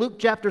this in Luke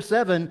chapter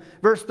 7,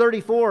 verse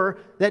 34,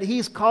 that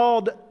he's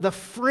called the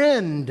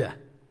friend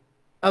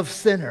of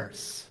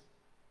sinners.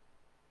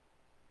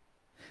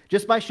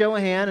 Just by show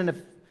of hand,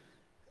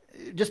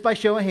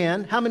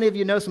 how many of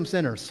you know some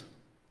sinners?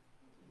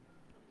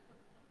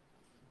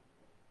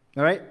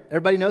 All right,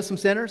 everybody knows some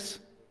sinners?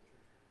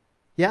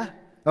 Yeah?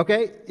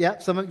 Okay, yeah,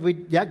 some of we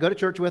go to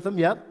church with them,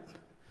 yep.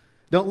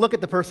 Don't look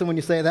at the person when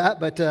you say that,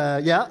 but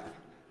yeah.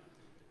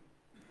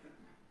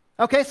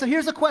 Okay, so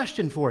here's a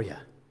question for you.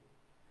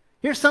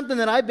 Here's something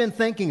that I've been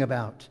thinking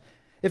about.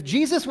 If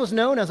Jesus was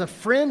known as a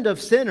friend of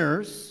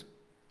sinners,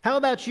 how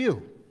about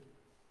you?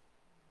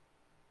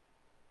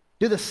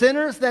 Do the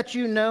sinners that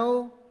you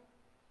know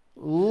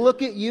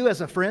look at you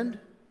as a friend?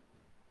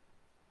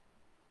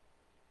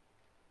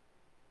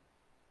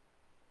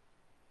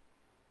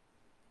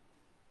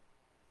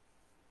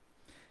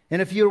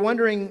 And if you're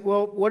wondering,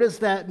 well, what does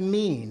that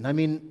mean? I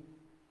mean,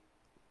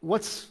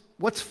 what's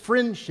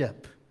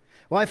friendship?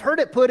 Well, I've heard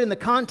it put in the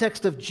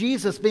context of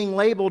Jesus being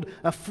labeled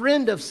a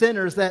friend of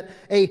sinners, that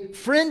a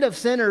friend of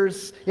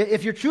sinners,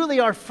 if you truly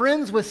are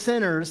friends with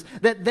sinners,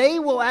 that they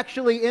will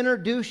actually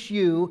introduce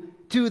you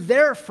to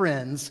their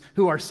friends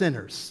who are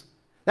sinners.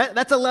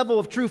 That's a level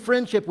of true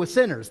friendship with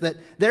sinners, that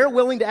they're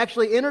willing to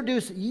actually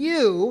introduce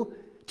you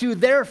to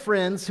their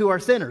friends who are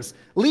sinners.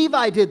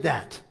 Levi did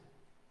that.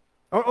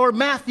 Or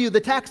Matthew, the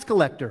tax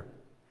collector.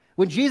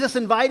 When Jesus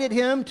invited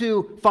him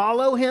to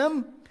follow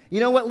him, you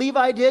know what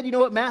Levi did? You know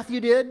what Matthew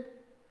did?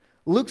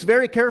 Luke's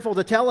very careful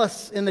to tell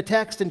us in the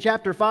text in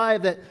chapter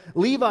 5 that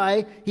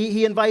Levi,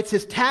 he invites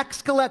his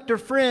tax collector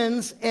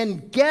friends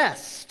and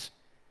guests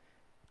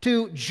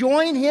to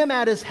join him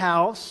at his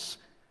house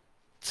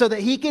so that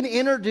he can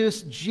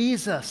introduce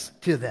Jesus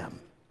to them.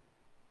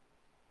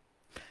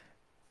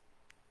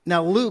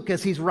 Now Luke,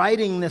 as he's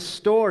writing this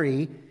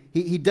story,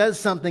 he does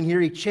something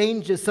here. He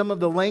changes some of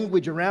the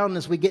language around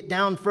as we get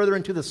down further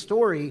into the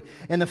story.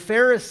 And the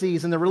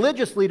Pharisees and the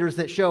religious leaders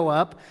that show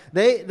up,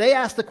 they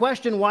ask the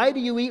question, why do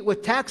you eat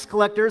with tax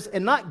collectors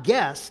and not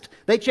guests?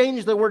 They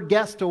changed the word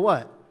guest to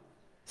what?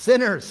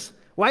 Sinners.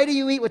 Why do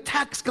you eat with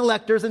tax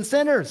collectors and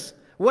sinners?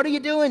 What are you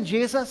doing,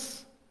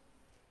 Jesus?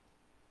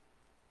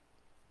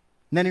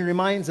 And then he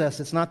reminds us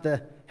it's not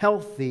the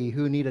healthy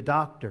who need a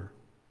doctor,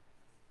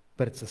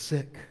 but it's the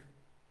sick.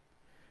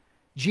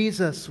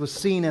 Jesus was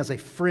seen as a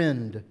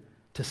friend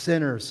to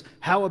sinners.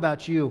 How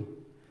about you?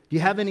 Do you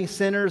have any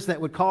sinners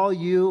that would call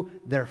you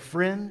their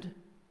friend?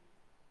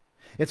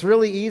 It's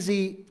really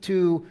easy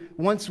to,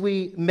 once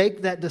we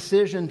make that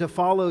decision to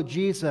follow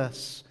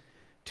Jesus,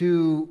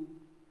 to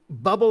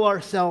bubble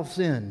ourselves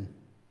in,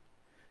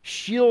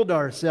 shield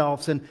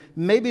ourselves, and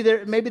maybe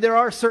there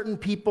are certain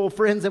people,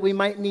 friends, that we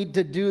might need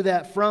to do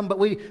that from, but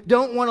we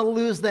don't want to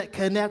lose that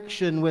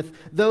connection with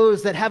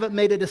those that haven't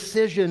made a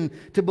decision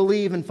to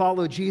believe and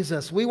follow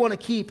Jesus. We want to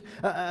keep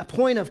a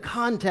point of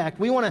contact.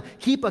 We want to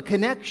keep a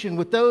connection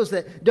with those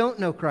that don't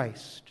know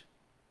Christ.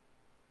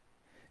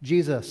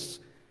 Jesus,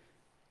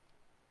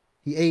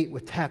 he ate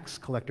with tax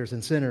collectors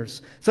and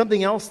sinners.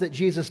 Something else that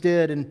Jesus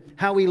did and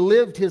how he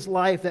lived his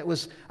life that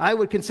was, I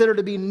would consider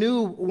to be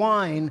new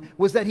wine,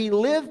 was that he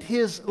lived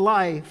his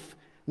life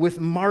with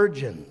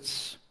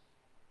margins.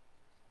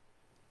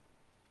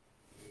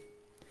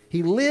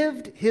 He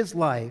lived his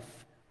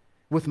life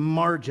with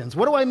margins.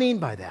 What do I mean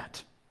by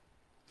that?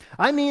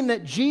 I mean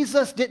that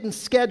Jesus didn't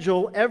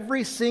schedule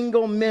every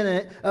single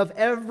minute of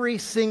every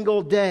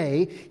single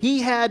day.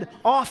 He had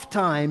off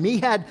time. He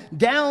had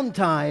down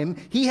time.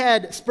 He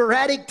had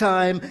sporadic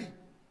time.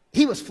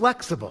 He was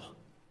flexible.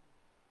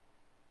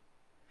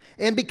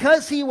 And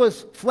because he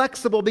was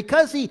flexible,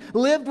 because he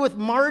lived with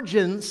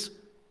margins,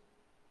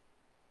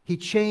 he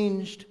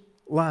changed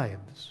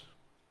lives.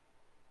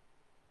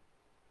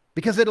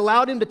 Because it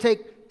allowed him to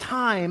take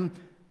time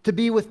to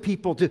be with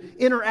people, to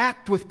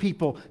interact with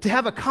people, to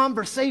have a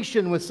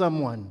conversation with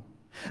someone.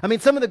 I mean,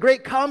 some of the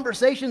great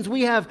conversations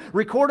we have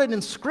recorded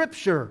in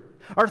Scripture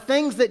are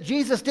things that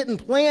Jesus didn't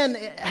plan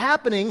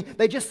happening,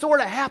 they just sort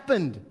of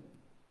happened.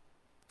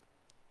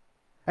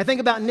 I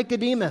think about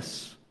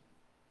Nicodemus,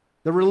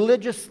 the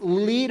religious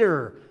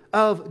leader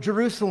of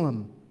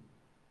Jerusalem.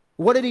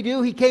 What did he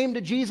do? He came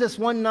to Jesus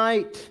one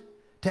night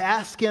to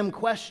ask him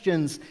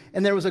questions,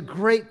 and there was a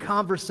great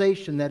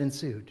conversation that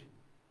ensued.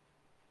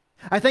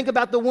 I think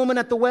about the woman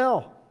at the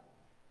well.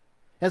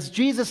 As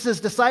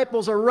Jesus'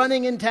 disciples are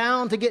running in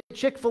town to get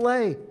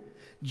Chick-fil-A,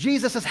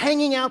 Jesus is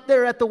hanging out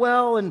there at the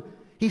well, and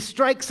he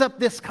strikes up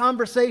this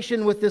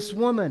conversation with this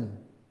woman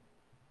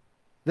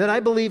that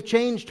I believe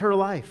changed her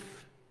life.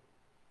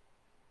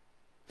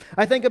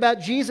 I think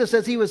about Jesus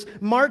as he was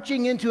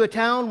marching into a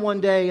town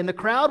one day, and the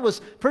crowd was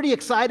pretty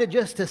excited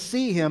just to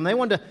see him. They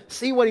wanted to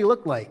see what he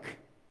looked like.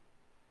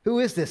 Who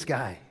is this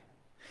guy?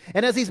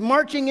 And as he's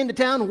marching into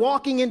town,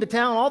 walking into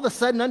town, all of a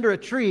sudden under a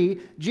tree,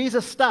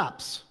 Jesus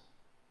stops.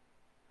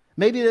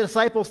 Maybe the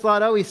disciples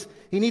thought, oh,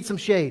 he needs some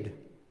shade.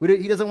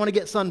 He doesn't want to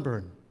get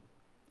sunburned.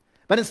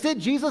 But instead,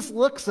 Jesus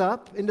looks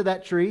up into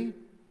that tree.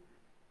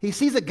 He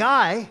sees a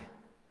guy,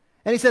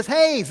 and he says,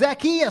 hey,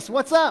 Zacchaeus,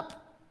 what's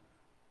up?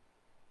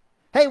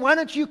 Hey, why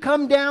don't you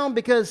come down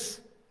because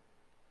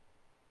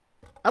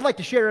I'd like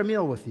to share a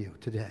meal with you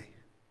today.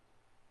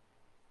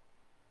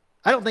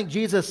 I don't think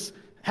Jesus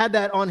had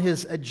that on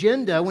his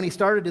agenda when he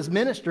started his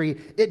ministry.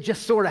 It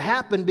just sort of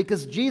happened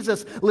because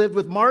Jesus lived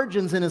with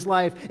margins in his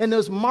life, and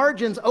those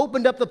margins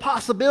opened up the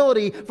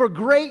possibility for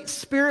great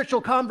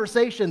spiritual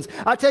conversations.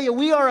 I tell you,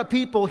 we are a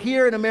people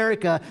here in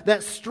America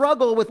that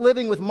struggle with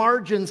living with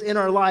margins in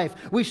our life.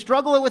 We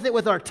struggle with it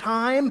with our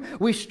time.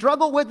 We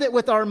struggle with it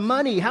with our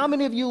money. How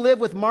many of you live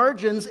with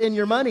margins in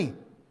your money?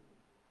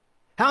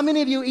 How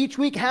many of you each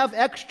week have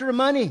extra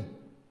money?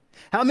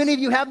 How many of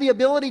you have the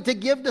ability to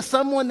give to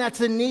someone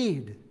that's in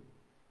need?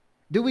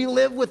 Do we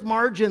live with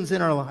margins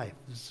in our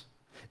lives?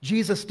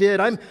 Jesus did.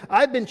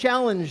 I've been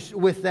challenged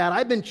with that.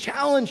 I've been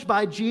challenged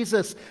by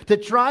Jesus to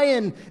try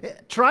and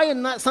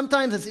not,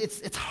 sometimes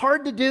it's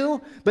hard to do,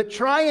 but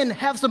try and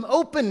have some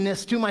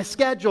openness to my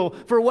schedule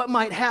for what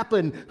might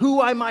happen,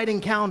 who I might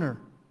encounter.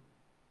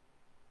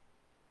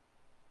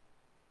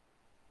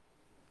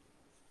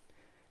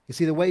 You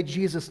see, the way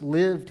Jesus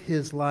lived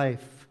his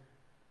life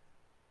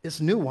is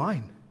new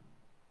wine.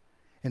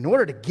 In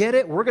order to get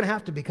it, we're going to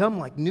have to become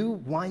like new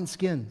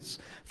wineskins.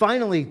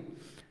 Finally,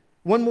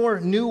 one more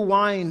new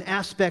wine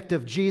aspect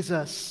of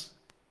Jesus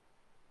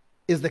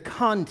is the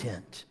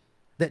content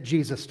that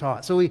Jesus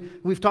taught. So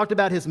we've talked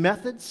about his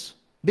methods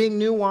being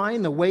new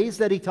wine, the ways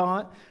that he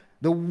taught,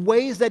 the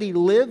ways that he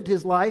lived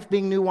his life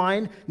being new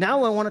wine.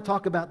 Now I want to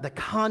talk about the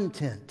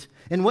content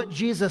and what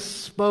Jesus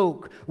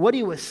spoke, what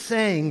he was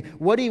saying,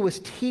 what he was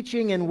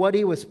teaching, and what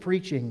he was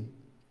preaching.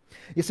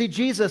 You see,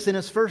 Jesus in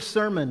his first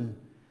sermon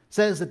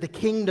says that the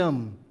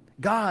kingdom,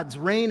 God's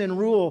reign and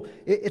rule,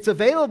 it's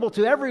available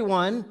to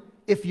everyone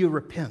if you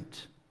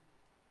repent.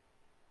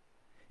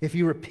 If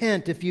you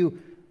repent, if you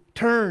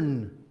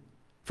turn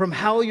from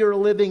how you're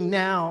living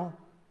now,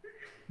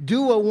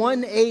 do a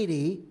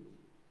 180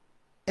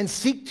 and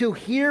seek to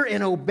hear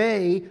and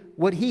obey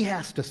what he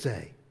has to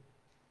say.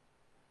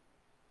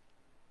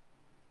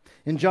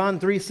 In John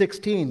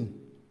 3:16,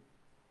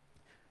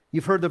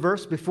 you've heard the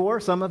verse before,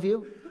 some of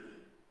you.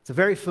 It's a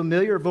very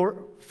familiar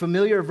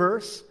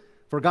verse.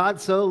 For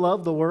God so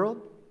loved the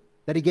world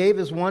that he gave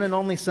his one and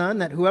only Son,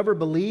 that whoever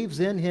believes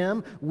in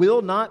him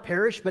will not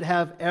perish but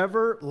have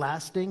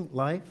everlasting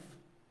life.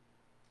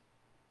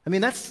 I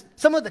mean, that's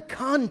some of the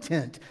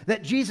content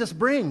that Jesus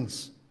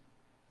brings.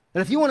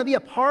 And if you want to be a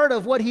part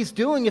of what he's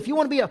doing, if you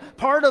want to be a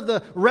part of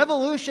the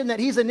revolution that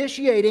he's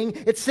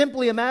initiating, it's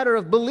simply a matter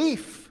of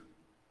belief.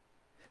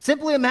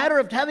 Simply a matter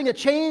of having a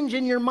change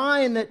in your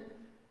mind that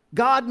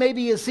God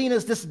maybe is seen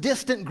as this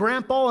distant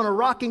grandpa in a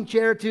rocking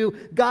chair to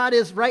God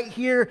is right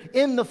here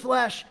in the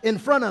flesh in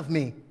front of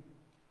me.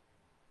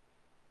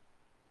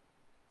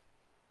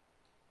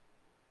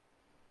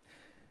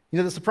 You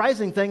know, the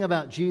surprising thing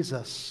about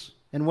Jesus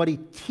and what he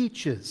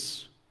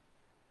teaches,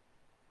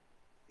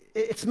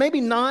 it's maybe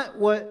not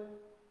what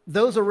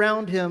those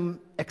around him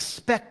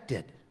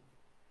expected.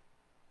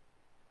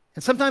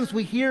 And sometimes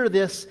we hear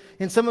this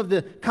in some of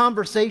the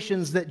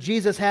conversations that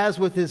Jesus has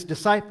with his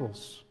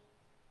disciples.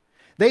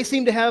 They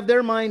seem to have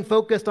their mind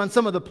focused on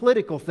some of the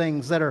political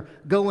things that are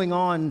going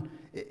on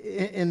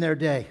in their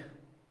day.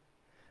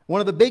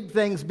 One of the big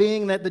things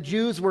being that the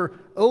Jews were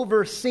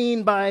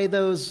overseen by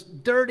those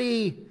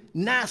dirty,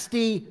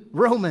 nasty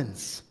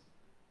Romans.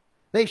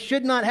 They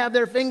should not have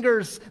their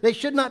fingers. They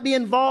should not be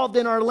involved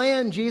in our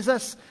land,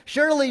 Jesus.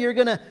 Surely you're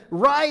going to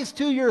rise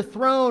to your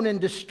throne and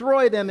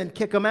destroy them and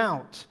kick them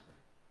out.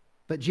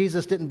 But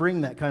Jesus didn't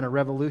bring that kind of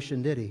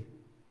revolution, did he?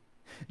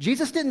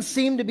 Jesus didn't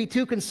seem to be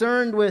too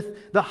concerned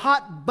with the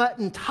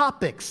hot-button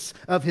topics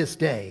of his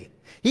day.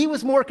 He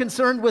was more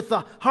concerned with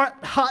the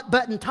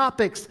hot-button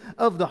topics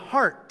of the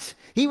heart.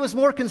 He was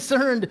more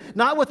concerned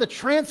not with the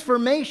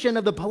transformation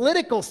of the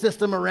political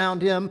system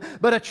around him,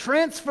 but a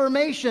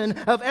transformation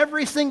of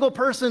every single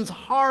person's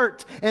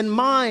heart and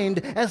mind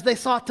as they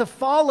sought to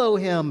follow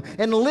him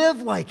and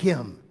live like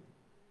him.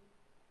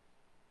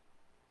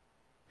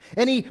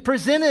 And he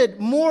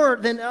presented more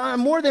than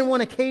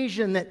one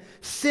occasion that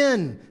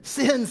sin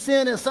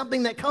is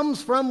something that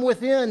comes from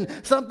within,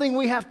 something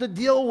we have to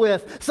deal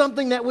with,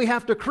 something that we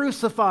have to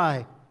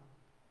crucify.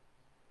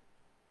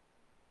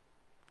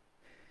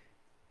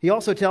 He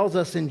also tells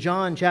us in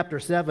John chapter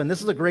 7,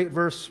 this is a great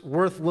verse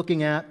worth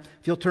looking at.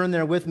 If you'll turn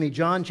there with me,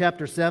 John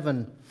chapter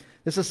 7.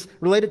 This is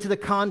related to the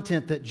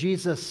content that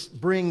Jesus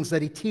brings,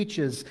 that he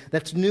teaches,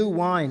 that's new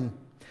wine.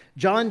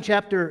 John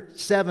chapter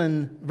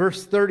 7,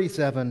 verse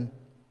 37.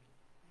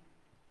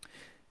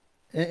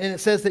 And it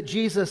says that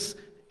Jesus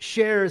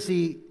shares,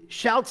 he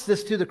shouts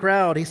this to the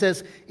crowd. He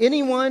says,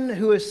 anyone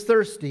who is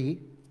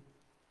thirsty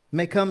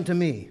may come to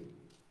me.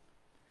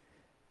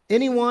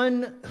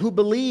 Anyone who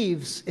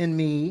believes in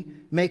me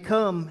may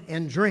come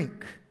and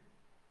drink.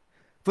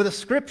 For the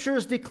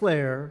scriptures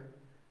declare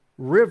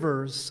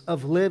rivers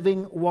of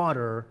living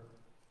water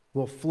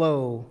will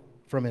flow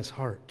from his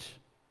heart.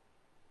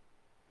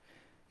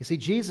 You see,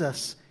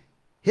 Jesus,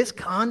 his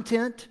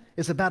content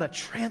is about a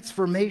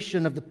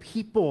transformation of the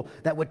people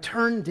that would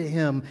turn to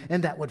him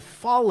and that would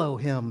follow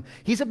him.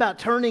 He's about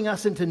turning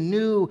us into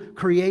new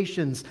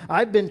creations.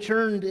 I've been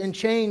turned and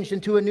changed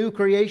into a new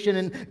creation,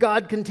 and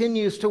God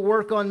continues to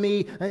work on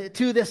me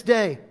to this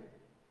day.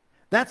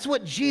 That's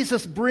what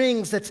Jesus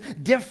brings that's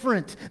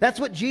different. That's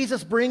what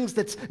Jesus brings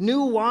that's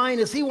new wine,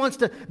 is he wants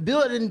to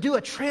build and do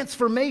a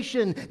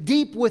transformation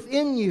deep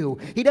within you.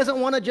 He doesn't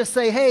want to just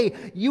say,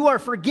 hey, you are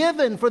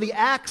forgiven for the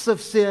acts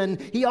of sin.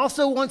 He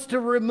also wants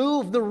to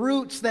remove the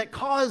roots that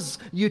cause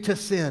you to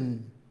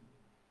sin.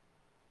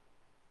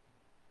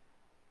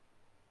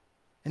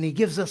 And he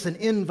gives us an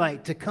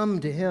invite to come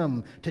to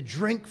him, to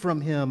drink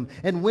from him.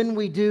 And when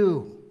we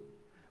do,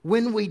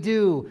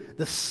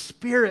 the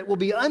Spirit will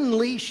be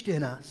unleashed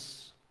in us.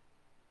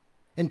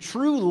 And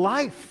true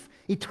life,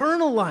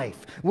 eternal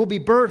life, will be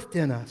birthed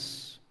in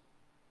us.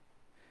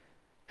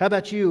 How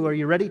about you? Are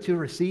you ready to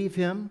receive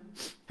him?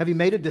 Have you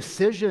made a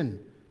decision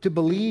to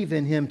believe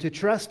in him, to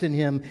trust in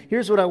him?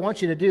 Here's what I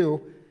want you to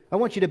do. I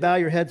want you to bow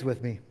your heads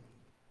with me.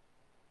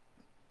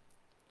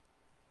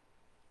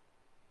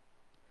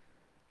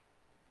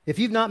 If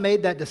you've not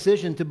made that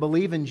decision to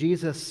believe in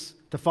Jesus,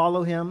 to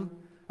follow him,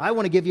 I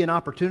want to give you an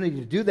opportunity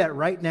to do that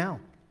right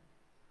now.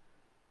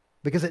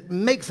 Because it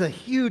makes a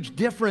huge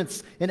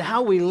difference in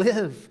how we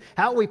live,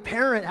 how we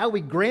parent, how we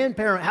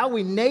grandparent, how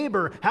we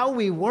neighbor, how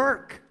we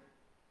work.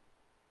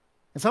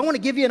 And so I want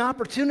to give you an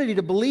opportunity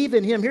to believe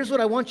in him. Here's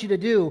what I want you to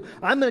do.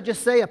 I'm going to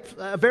just say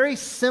a very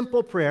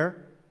simple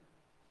prayer.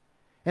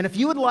 And if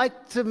you would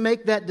like to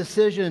make that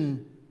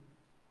decision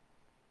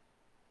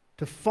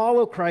to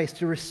follow Christ,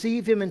 to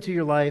receive him into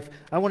your life,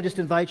 I want to just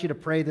invite you to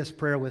pray this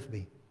prayer with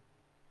me.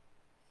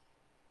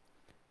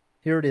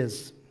 Here it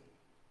is.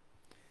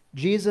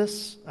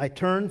 Jesus, I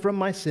turn from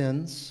my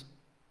sins.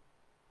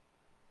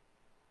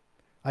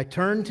 I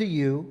turn to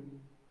you.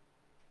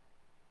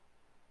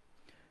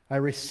 I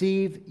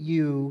receive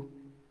you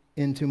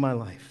into my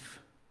life.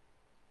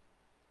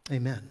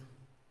 Amen.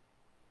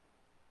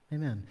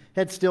 Amen.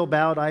 Head still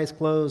bowed, eyes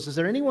closed. Is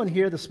there anyone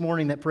here this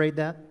morning that prayed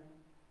that?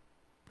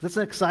 That's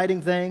an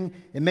exciting thing.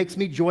 It makes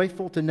me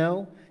joyful to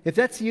know. If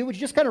that's you, would you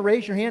just kind of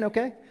raise your hand,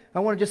 okay?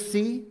 I want to just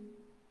see.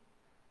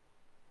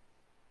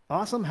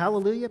 Awesome.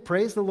 Hallelujah.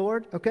 Praise the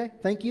Lord. Okay.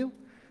 Thank you.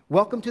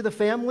 Welcome to the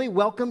family.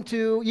 Welcome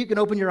to, you can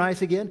open your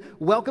eyes again.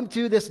 Welcome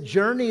to this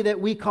journey that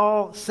we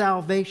call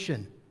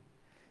salvation.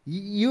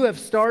 You have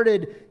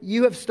started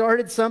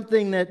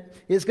something that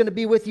is going to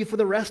be with you for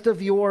the rest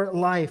of your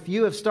life.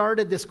 You have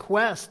started this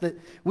quest that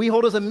we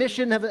hold as a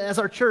mission as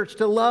our church,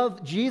 to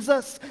love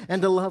Jesus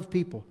and to love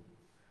people.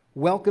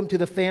 Welcome to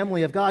the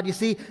family of God. You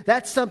see,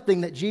 that's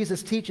something that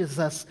Jesus teaches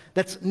us,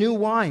 that's new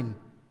wine.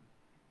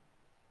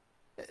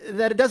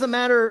 That it doesn't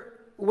matter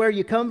where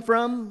you come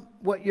from,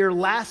 what your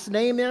last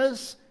name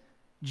is,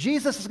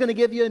 Jesus is going to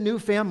give you a new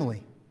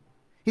family.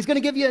 He's going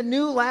to give you a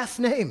new last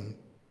name.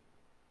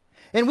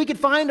 And we can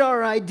find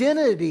our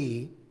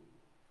identity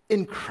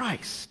in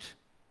Christ.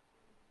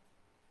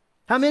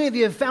 How many of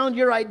you have found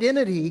your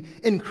identity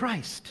in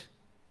Christ?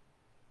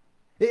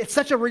 It's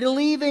such a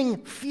relieving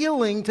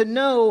feeling to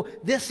know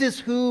this is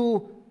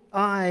who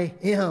I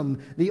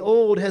am. The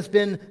old has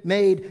been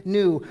made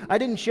new. I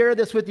didn't share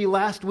this with you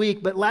last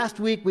week, but last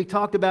week we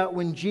talked about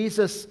when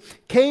Jesus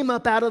came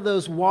up out of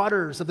those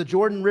waters of the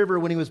Jordan River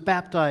when he was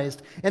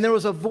baptized, and there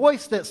was a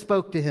voice that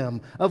spoke to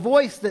him, a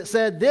voice that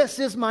said, "This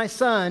is my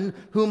son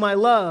whom I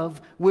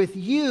love. With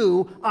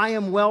you I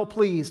am well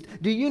pleased."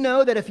 Do you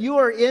know that if you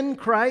are in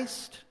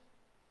Christ,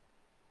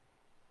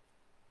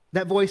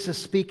 that voice is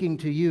speaking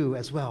to you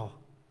as well?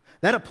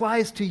 That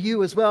applies to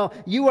you as well.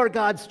 You are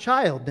God's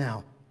child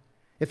now.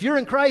 If you're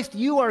in Christ,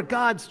 you are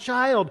God's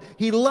child.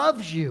 He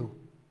loves you.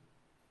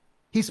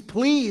 He's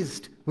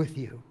pleased with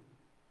you.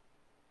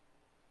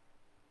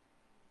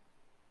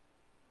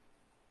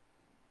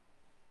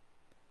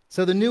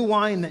 So the new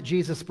wine that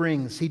Jesus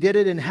brings, he did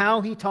it in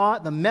how he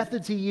taught, the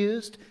methods he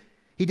used.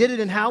 He did it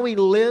in how he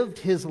lived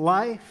his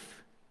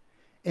life.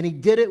 And he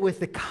did it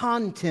with the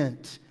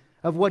content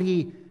of what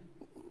he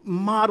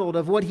modeled,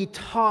 of what he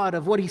taught,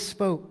 of what he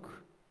spoke.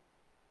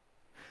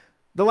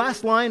 The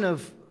last line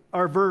of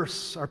our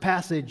verse, our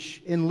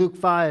passage in Luke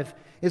 5,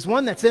 is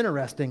one that's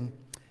interesting.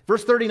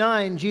 Verse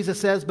 39, Jesus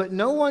says, "But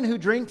no one who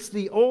drinks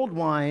the old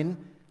wine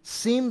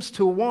seems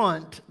to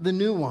want the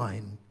new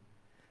wine.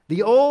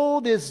 The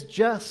old is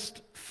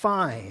just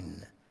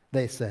fine,"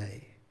 they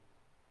say.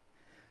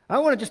 I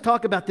want to just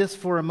talk about this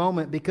for a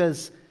moment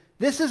because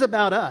this is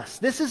about us.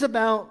 This is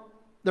about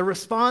the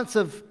response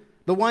of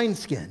the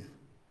wineskin.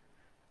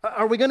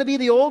 Are we going to be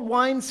the old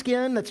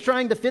wineskin that's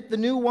trying to fit the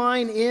new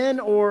wine in,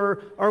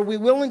 or are we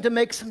willing to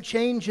make some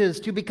changes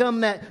to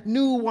become that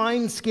new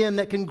wineskin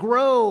that can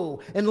grow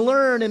and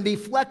learn and be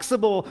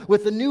flexible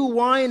with the new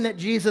wine that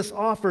Jesus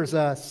offers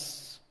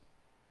us?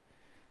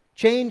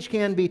 Change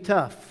can be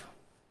tough.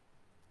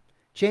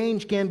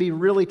 Change can be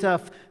really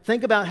tough.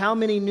 Think about how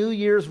many New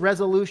Year's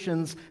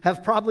resolutions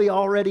have probably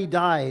already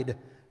died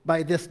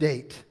by this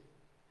date.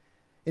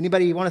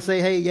 Anybody want to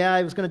say, "Hey, yeah,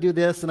 I was going to do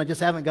this and I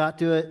just haven't got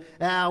to it.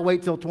 I'll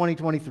wait till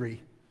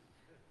 2023.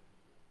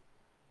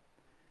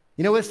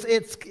 You know,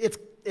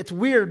 it's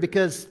weird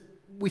because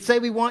we say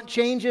we want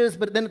changes,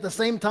 but then at the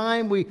same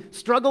time we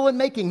struggle in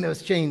making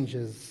those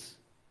changes.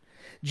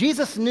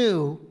 Jesus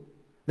knew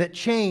that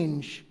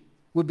change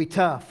would be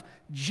tough.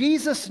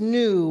 Jesus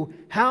knew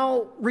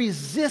how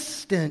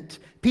resistant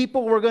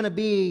people were going to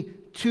be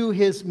to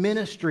his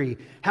ministry,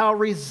 how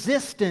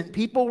resistant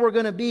people were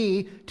going to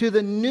be to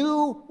the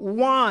new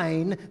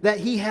wine that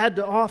he had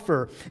to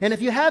offer. And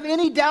if you have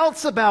any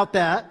doubts about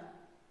that,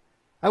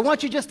 I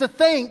want you just to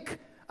think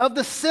of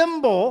the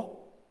symbol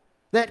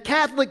that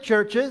Catholic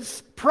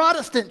churches,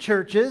 Protestant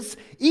churches,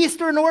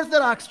 Eastern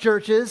Orthodox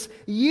churches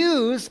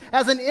use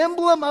as an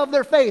emblem of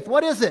their faith.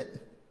 What is it?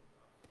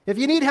 If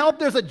you need help,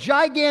 there's a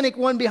gigantic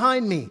one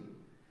behind me.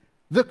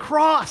 The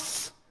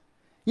cross.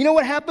 You know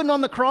what happened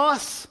on the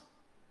cross?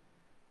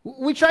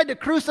 We tried to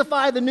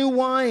crucify the new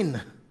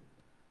wine.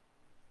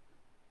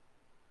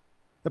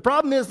 The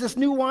problem is this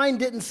new wine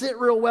didn't sit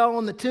real well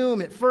on the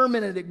tomb. It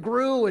fermented, it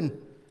grew, and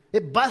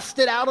it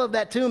busted out of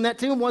that tomb. That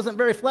tomb wasn't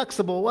very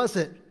flexible, was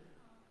it?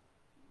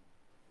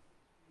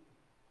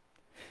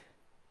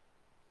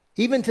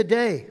 Even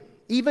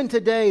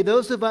today,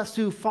 those of us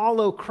who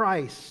follow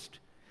Christ,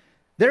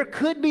 there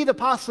could be the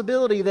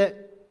possibility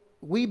that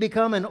we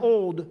become an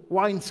old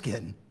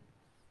wineskin.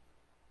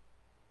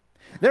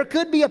 There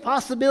could be a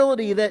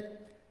possibility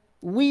that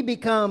we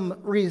become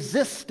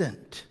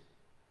resistant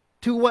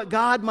to what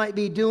God might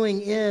be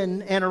doing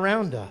in and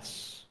around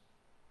us.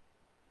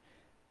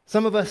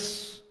 Some of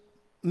us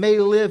may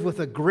live with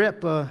a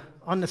grip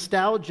on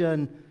nostalgia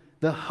and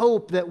the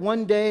hope that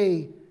one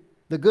day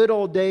the good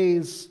old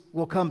days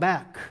will come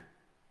back.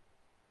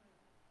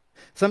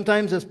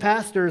 Sometimes as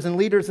pastors and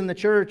leaders in the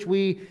church,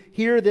 we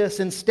hear this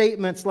in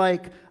statements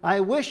like, I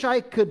wish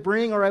I could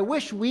bring, or I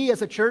wish we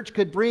as a church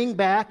could bring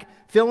back,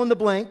 fill in the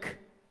blank.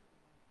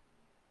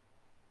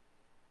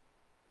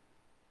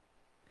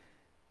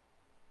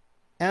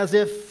 As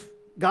if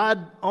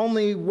God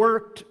only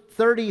worked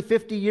 30,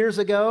 50 years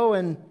ago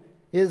and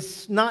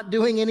is not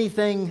doing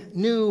anything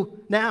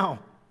new now.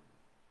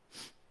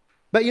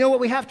 But you know what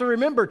we have to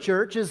remember,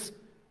 church, is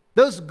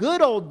those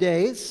good old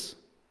days,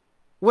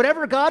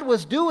 whatever God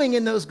was doing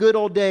in those good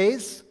old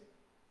days,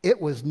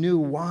 it was new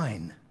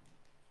wine.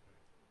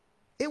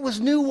 It was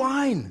new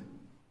wine.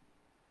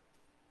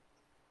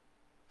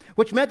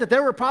 Which meant that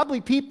there were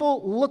probably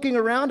people looking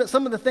around at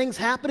some of the things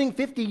happening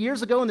 50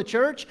 years ago in the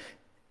church,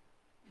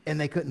 and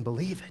they couldn't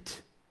believe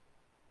it.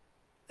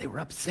 They were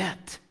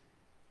upset.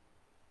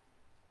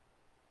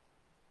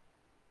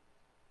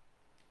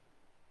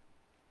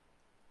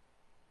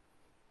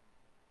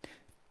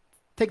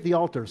 Take the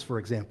altars, for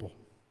example.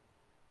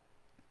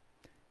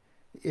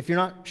 If you're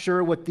not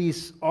sure what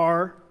these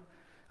are,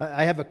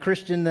 I have a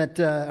Christian that,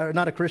 or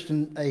not a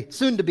Christian, a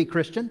soon-to-be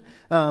Christian,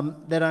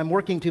 that I'm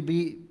working to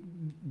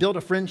build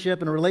a friendship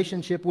and a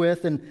relationship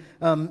with, and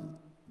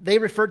they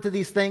refer to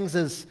these things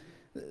as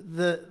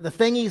the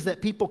thingies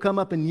that people come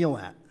up and kneel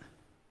at.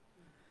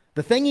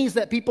 The thingies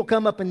that people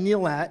come up and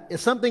kneel at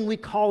is something we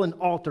call an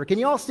altar. Can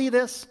you all see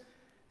this?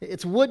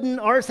 It's wooden.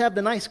 Ours have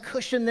the nice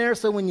cushion there,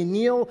 so when you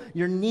kneel,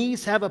 your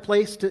knees have a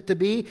place to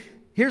be.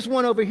 Here's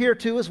one over here,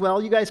 too, as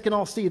well. You guys can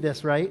all see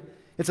this, right?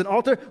 It's an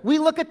altar. We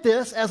look at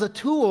this as a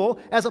tool,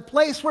 as a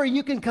place where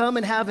you can come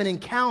and have an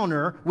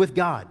encounter with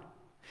God.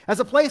 As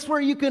a place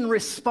where you can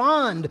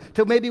respond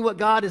to maybe what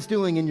God is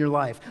doing in your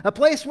life. A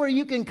place where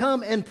you can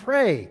come and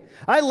pray.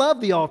 I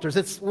love the altars.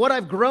 It's what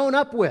I've grown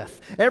up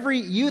with. Every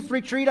youth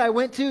retreat I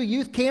went to,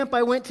 youth camp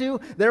I went to,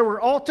 there were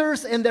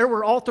altars and there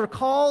were altar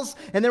calls,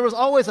 and there was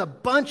always a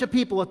bunch of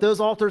people at those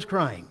altars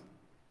crying.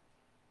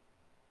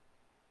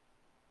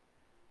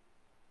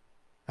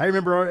 I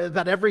remember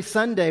about every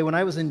Sunday when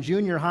I was in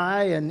junior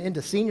high and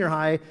into senior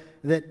high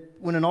that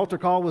when an altar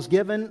call was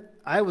given,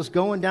 I was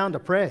going down to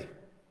pray.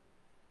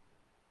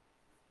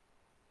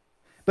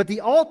 But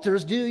the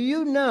altars, do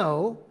you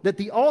know that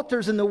the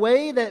altars and the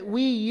way that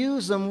we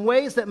use them,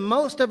 ways that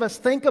most of us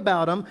think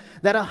about them,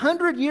 that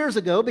 100 years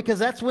ago, because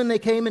that's when they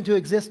came into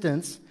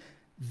existence,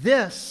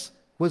 this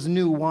was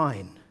new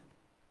wine.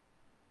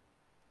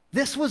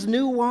 This was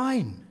new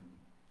wine.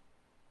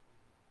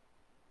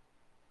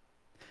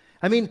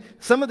 I mean,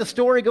 some of the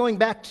story going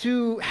back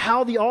to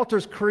how the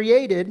altars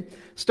created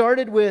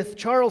started with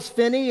Charles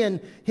Finney and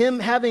him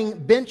having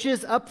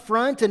benches up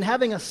front and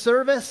having a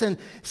service and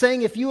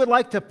saying, if you would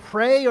like to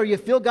pray or you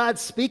feel God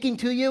speaking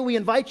to you, we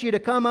invite you to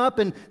come up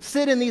and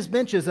sit in these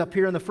benches up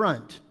here in the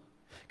front.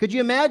 Could you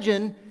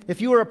imagine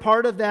if you were a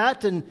part of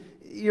that and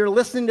you're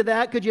listening to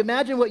that, could you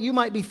imagine what you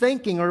might be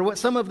thinking or what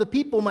some of the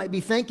people might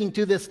be thinking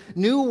to this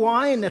new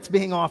wine that's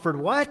being offered?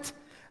 What?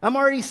 I'm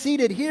already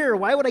seated here.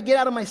 Why would I get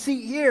out of my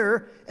seat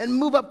here and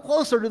move up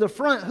closer to the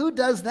front? Who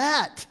does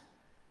that?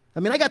 I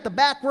mean, I got the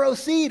back row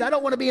seat. I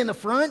don't want to be in the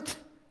front.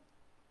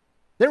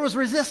 There was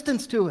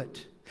resistance to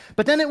it.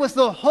 But then it was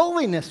the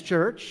Holiness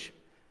Church,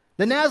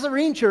 the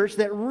Nazarene Church,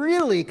 that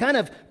really kind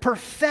of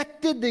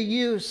perfected the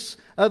use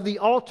of the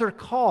altar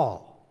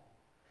call.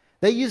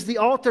 They used the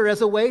altar as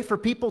a way for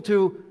people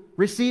to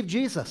receive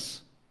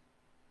Jesus.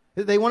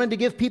 They wanted to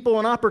give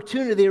people an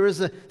opportunity. There was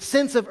a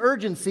sense of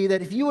urgency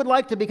that if you would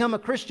like to become a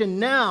Christian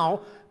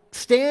now,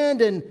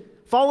 stand and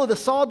follow the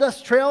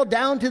sawdust trail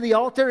down to the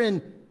altar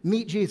and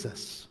meet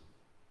Jesus.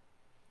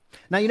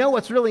 Now, you know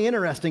what's really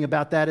interesting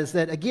about that is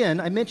that, again,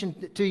 I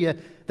mentioned to you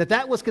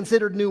that was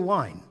considered new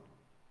wine.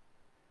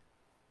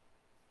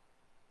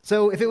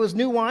 So if it was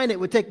new wine, it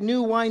would take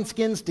new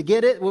wineskins to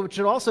get it, which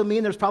would also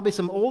mean there's probably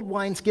some old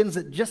wineskins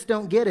that just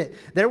don't get it.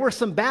 There were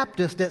some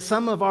Baptists at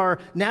some of our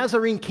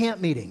Nazarene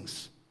camp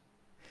meetings,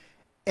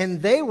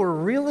 and they were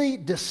really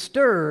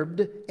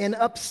disturbed and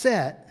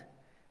upset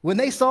when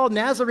they saw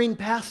Nazarene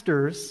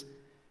pastors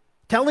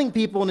telling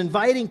people and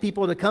inviting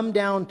people to come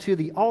down to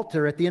the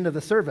altar at the end of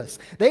the service.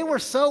 They were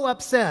so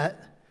upset,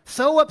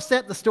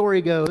 the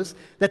story goes,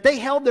 that they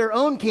held their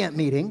own camp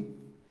meeting.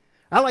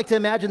 I like to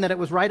imagine that it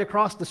was right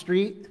across the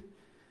street,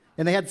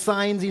 and they had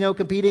signs,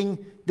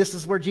 competing. This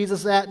is where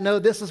Jesus is at. No,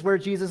 this is where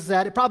Jesus is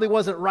at. It probably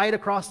wasn't right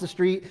across the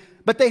street,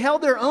 but they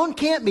held their own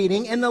camp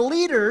meeting, and the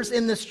leaders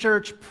in this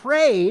church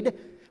prayed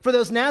for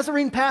those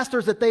Nazarene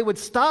pastors that they would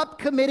stop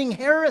committing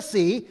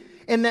heresy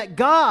and that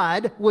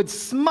God would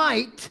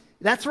smite,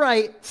 that's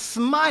right,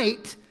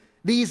 smite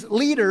these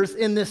leaders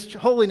in this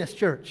holiness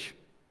church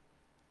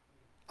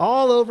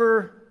all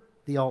over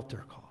the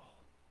altar call.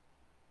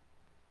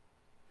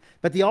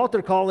 But the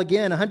altar call,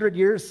 again, 100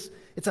 years,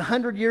 it's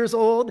 100 years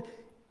old.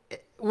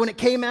 When it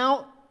came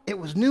out, it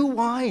was new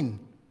wine.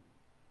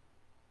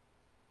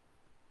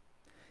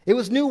 It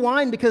was new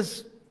wine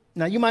because,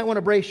 now you might want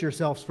to brace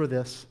yourselves for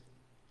this.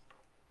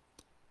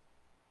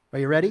 Are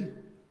you ready?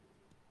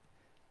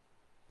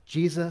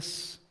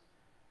 Jesus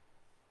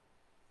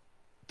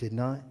did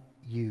not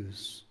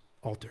use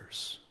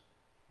altars.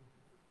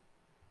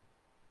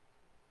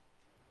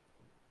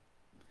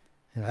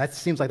 That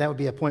seems like that would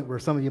be a point where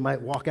some of you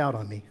might walk out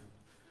on me.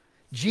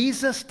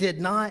 Jesus did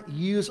not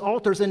use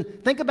altars. And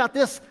think about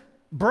this.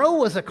 Bro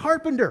was a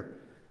carpenter.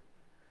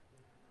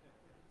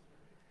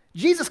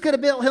 Jesus could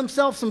have built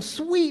himself some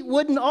sweet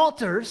wooden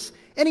altars,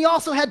 and he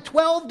also had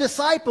 12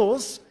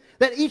 disciples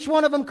that each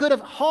one of them could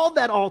have hauled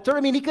that altar.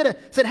 I mean, he could have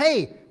said,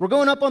 hey, we're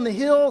going up on the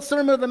hill,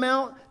 Sermon on the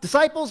Mount.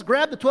 Disciples,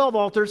 grab the 12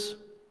 altars.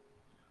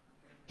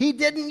 He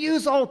didn't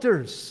use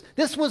altars.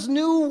 This was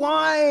new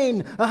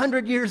wine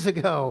 100 years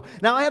ago.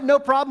 Now, I have no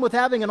problem with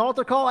having an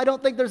altar call. I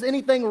don't think there's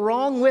anything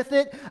wrong with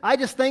it. I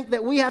just think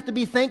that we have to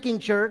be thinking,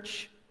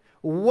 church,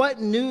 what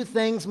new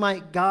things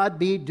might God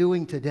be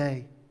doing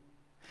today?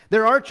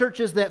 There are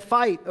churches that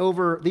fight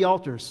over the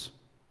altars.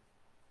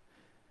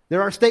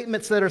 There are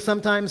statements that are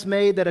sometimes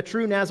made that a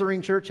true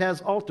Nazarene church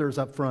has altars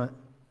up front.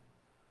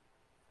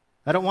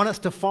 I don't want us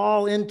to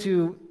fall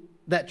into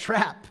that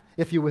trap,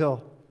 if you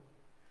will.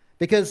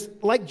 Because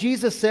like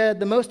Jesus said,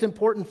 the most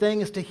important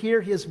thing is to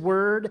hear his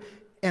word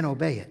and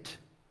obey it.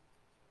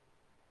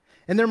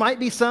 And there might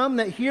be some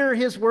that hear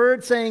his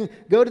word saying,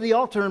 go to the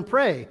altar and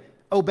pray.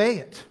 Obey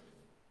it.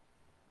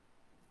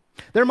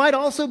 There might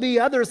also be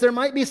others, there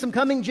might be some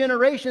coming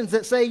generations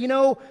that say,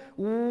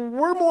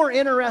 we're more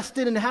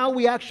interested in how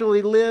we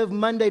actually live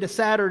Monday to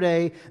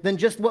Saturday than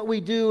just what we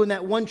do in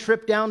that one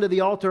trip down to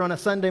the altar on a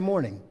Sunday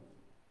morning.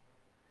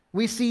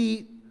 We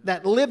see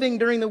that living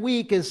during the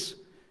week is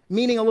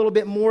meaning a little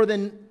bit more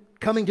than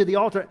coming to the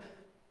altar.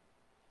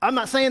 I'm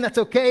not saying that's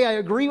okay. I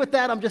agree with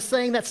that. I'm just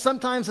saying that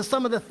sometimes is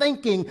some of the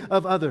thinking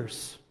of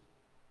others.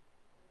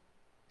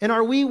 And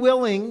are we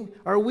willing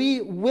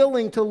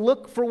to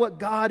look for what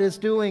God is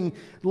doing?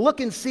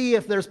 Look and see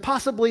if there's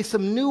possibly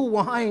some new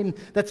wine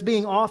that's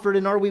being offered,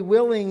 and are we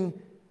willing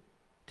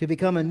to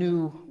become a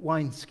new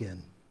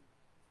wineskin?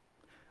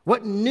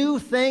 What new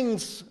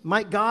things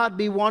might God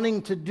be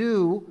wanting to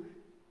do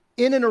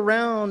in and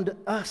around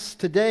us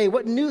today?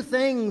 What new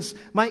things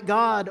might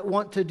God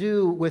want to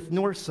do with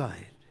Northside?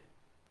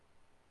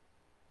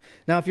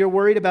 Now, if you're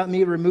worried about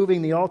me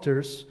removing the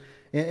altars,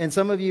 and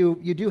some of you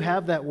do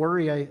have that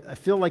worry. I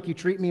feel like you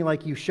treat me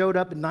like you showed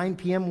up at 9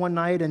 p.m. one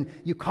night and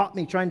you caught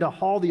me trying to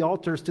haul the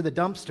altars to the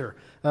dumpster.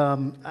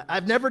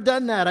 I've never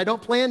done that. I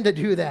don't plan to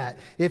do that.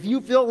 If you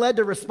feel led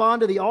to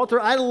respond to the altar,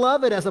 I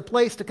love it as a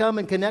place to come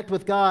and connect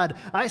with God.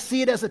 I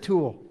see it as a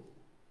tool.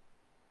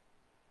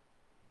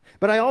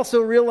 But I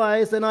also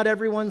realize that not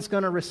everyone's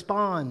going to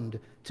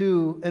respond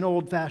to an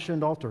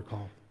old-fashioned altar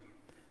call.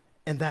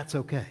 And that's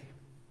okay,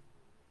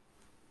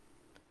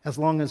 as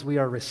long as we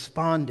are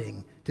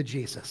responding to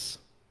Jesus.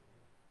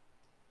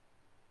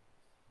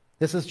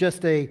 This is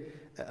just a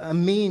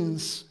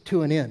means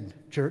to an end,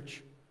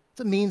 church. It's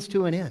a means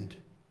to an end.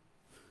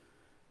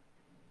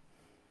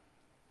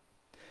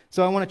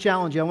 So I want to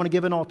challenge you. I want to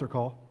give an altar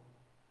call.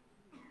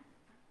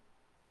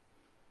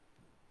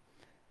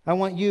 I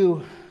want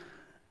you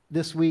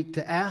this week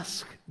to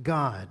ask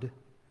God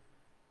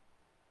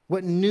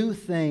what new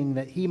thing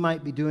that he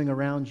might be doing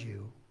around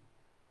you,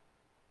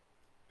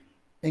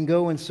 and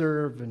go and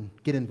serve and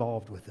get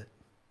involved with it.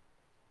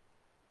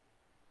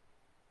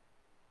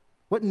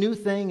 What new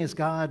thing is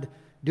God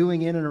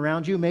doing in and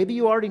around you? Maybe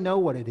you already know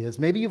what it is.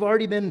 Maybe you've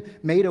already been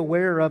made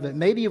aware of it.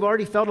 Maybe you've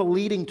already felt a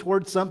leading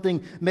towards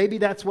something. Maybe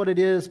that's what it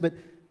is, but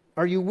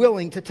are you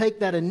willing to take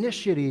that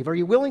initiative? Are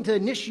you willing to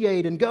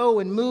initiate and go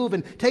and move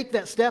and take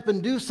that step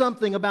and do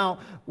something about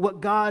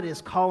what God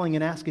is calling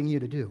and asking you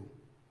to do?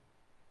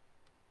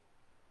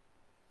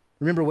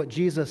 Remember what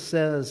Jesus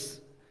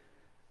says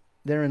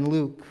there in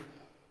Luke.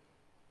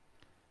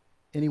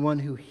 Anyone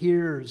who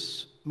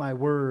hears my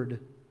word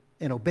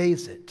and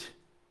obeys it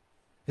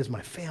is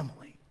my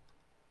family.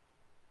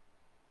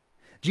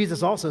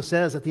 Jesus also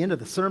says at the end of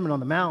the Sermon on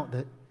the Mount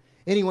that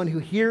anyone who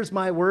hears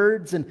my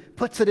words and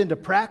puts it into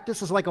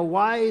practice is like a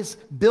wise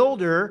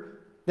builder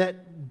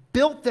that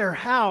built their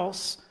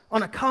house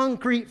on a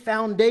concrete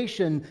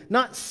foundation,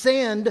 not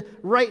sand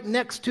right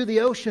next to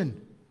the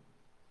ocean.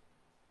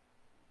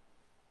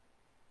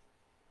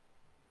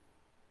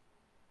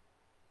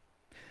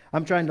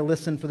 I'm trying to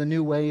listen for the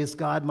new ways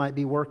God might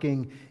be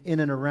working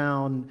in and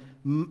around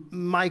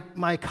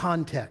my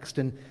context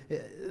and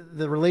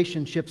the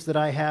relationships that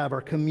I have,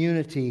 our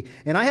community.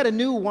 And I had a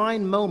new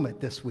wine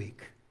moment this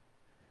week.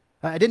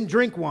 I didn't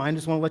drink wine,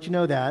 just want to let you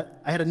know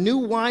that. I had a new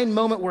wine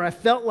moment where I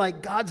felt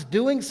like God's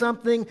doing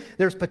something.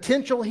 There's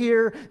potential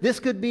here. This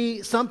could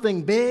be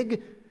something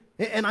big.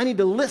 And I need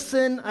to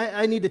listen.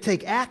 I need to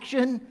take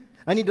action.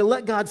 I need to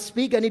let God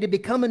speak. I need to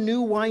become a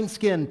new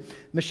wineskin.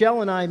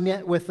 Michelle and I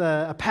met with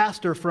a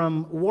pastor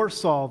from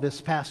Warsaw this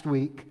past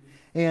week.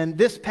 And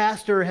this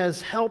pastor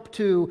has helped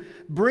to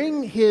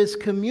bring his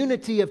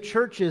community of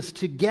churches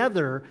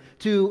together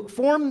to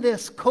form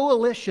this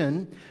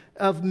coalition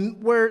of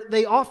where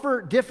they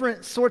offer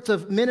different sorts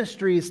of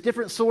ministries,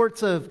 different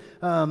sorts of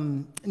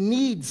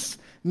need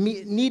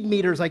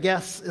meters, I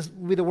guess is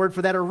be the word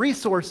for that, or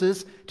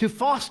resources to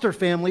foster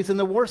families in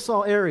the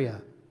Warsaw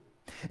area.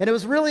 And it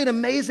was really an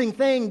amazing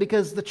thing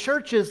because the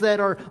churches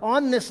that are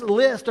on this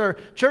list are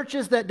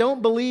churches that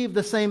don't believe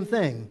the same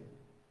thing.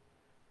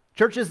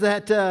 Churches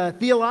that,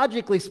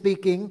 theologically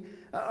speaking,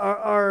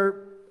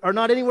 are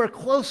not anywhere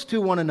close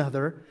to one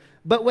another.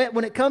 But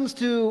when it comes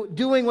to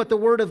doing what the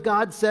Word of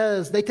God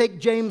says, they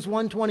take James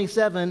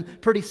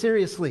 1:27 pretty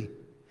seriously.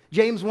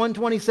 James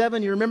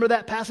 1:27, you remember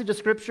that passage of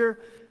Scripture?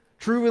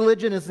 True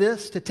religion is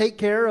this, to take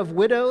care of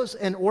widows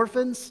and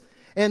orphans.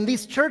 And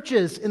these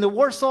churches in the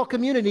Warsaw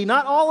community,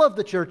 not all of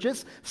the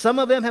churches, some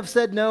of them have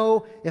said,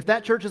 no, if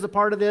that church is a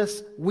part of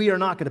this, we are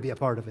not going to be a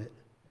part of it.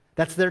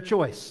 That's their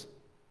choice.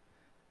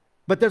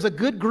 But there's a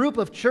good group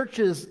of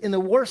churches in the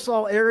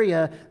Warsaw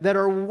area that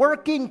are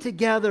working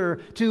together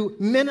to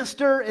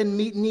minister and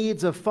meet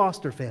needs of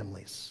foster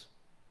families.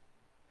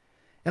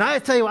 And I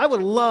tell you, I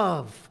would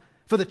love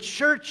for the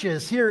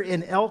churches here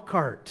in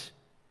Elkhart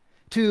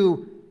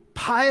to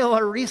pile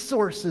our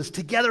resources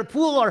together,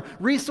 pool our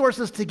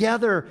resources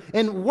together,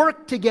 and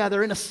work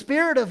together in a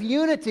spirit of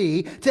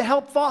unity to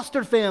help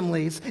foster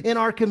families in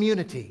our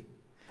community.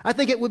 I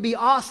think it would be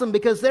awesome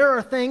because there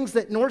are things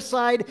that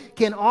Northside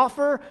can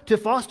offer to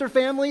foster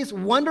families,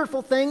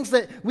 wonderful things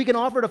that we can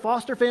offer to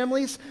foster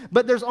families,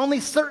 but there's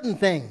only certain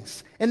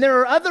things. And there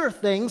are other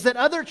things that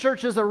other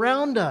churches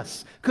around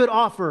us could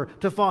offer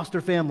to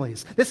foster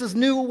families. This is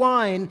new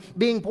wine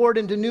being poured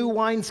into new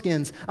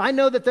wineskins. I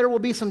know that there will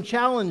be some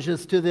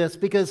challenges to this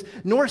because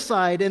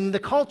Northside and the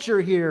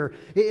culture here,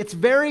 it's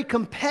very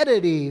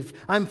competitive,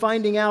 I'm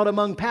finding out,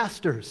 among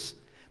pastors.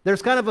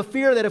 There's kind of a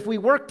fear that if we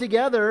work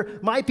together,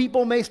 my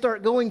people may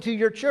start going to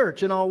your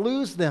church and I'll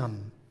lose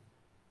them.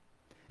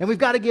 And we've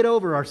got to get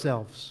over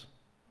ourselves.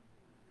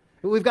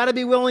 We've got to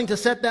be willing to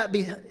set that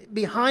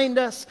behind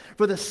us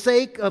for the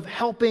sake of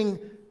helping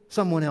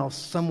someone else,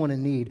 someone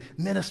in need,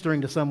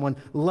 ministering to someone,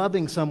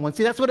 loving someone.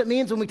 See, that's what it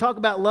means when we talk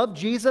about love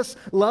Jesus,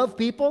 love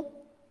people.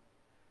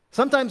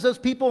 Sometimes those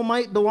people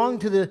might belong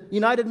to the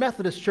United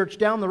Methodist Church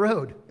down the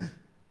road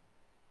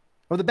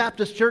or the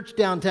Baptist Church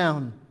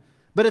downtown.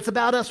 But it's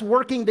about us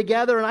working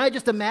together, and I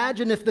just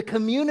imagine if the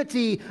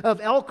community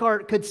of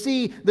Elkhart could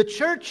see the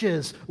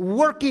churches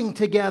working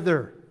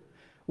together,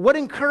 what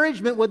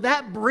encouragement would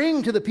that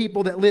bring to the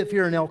people that live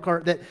here in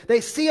Elkhart, that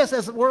they see us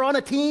as we're on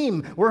a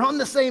team, we're on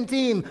the same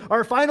team.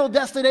 Our final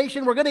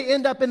destination, we're going to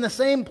end up in the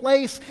same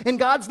place, and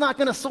God's not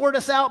going to sort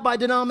us out by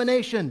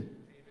denomination.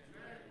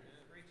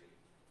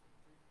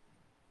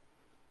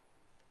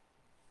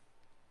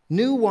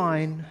 New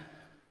wine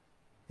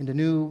into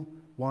new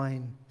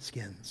wine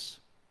skins.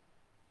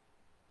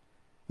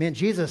 Man,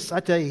 Jesus,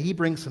 I tell you, he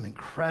brings some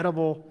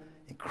incredible,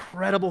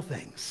 incredible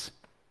things.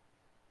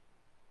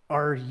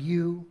 Are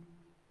you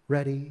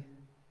ready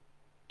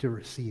to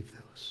receive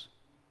those?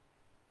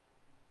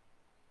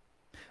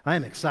 I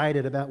am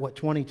excited about what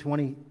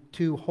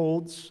 2022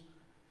 holds.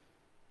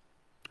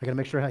 I got to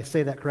make sure I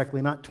say that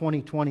correctly, not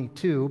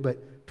 2022,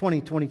 but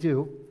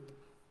 2022.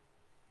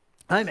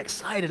 I'm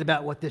excited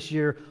about what this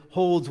year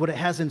holds, what it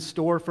has in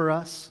store for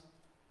us.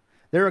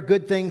 There are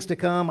good things to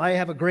come. I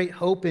have a great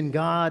hope in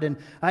God, and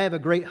I have a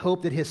great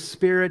hope that His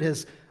Spirit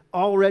has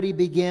already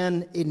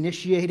began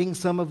initiating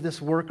some of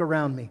this work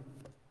around me.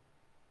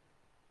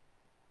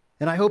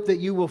 And I hope that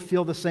you will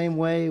feel the same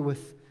way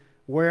with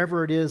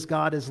wherever it is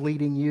God is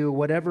leading you,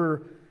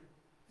 whatever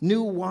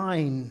new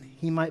wine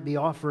He might be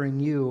offering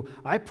you.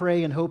 I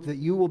pray and hope that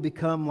you will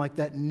become like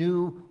that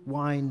new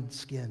wine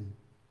skin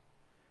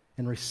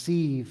and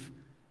receive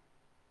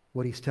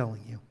what He's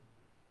telling you.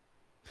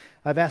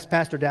 I've asked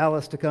Pastor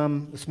Dallas to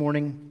come this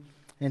morning,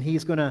 and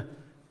he's going to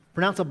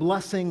pronounce a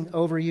blessing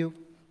over you.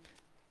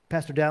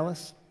 Pastor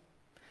Dallas,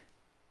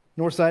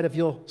 Northside, if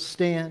you'll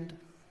stand.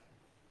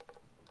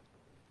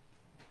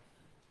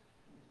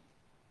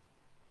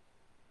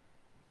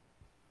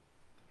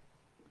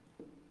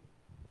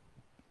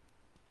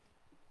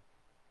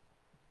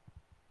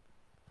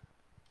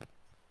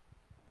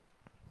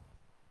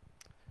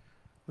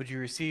 Would you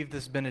receive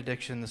this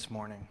benediction this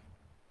morning?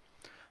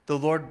 The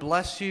Lord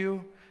bless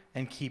you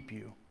and keep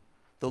you.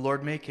 The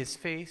Lord make his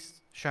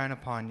face shine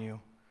upon you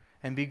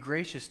and be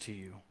gracious to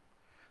you.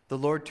 The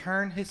Lord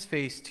turn his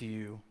face to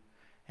you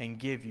and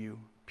give you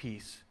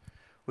peace.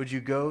 Would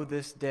you go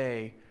this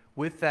day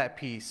with that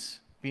peace,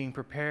 being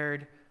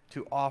prepared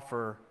to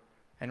offer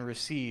and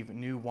receive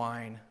new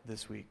wine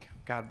this week?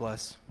 God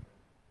bless.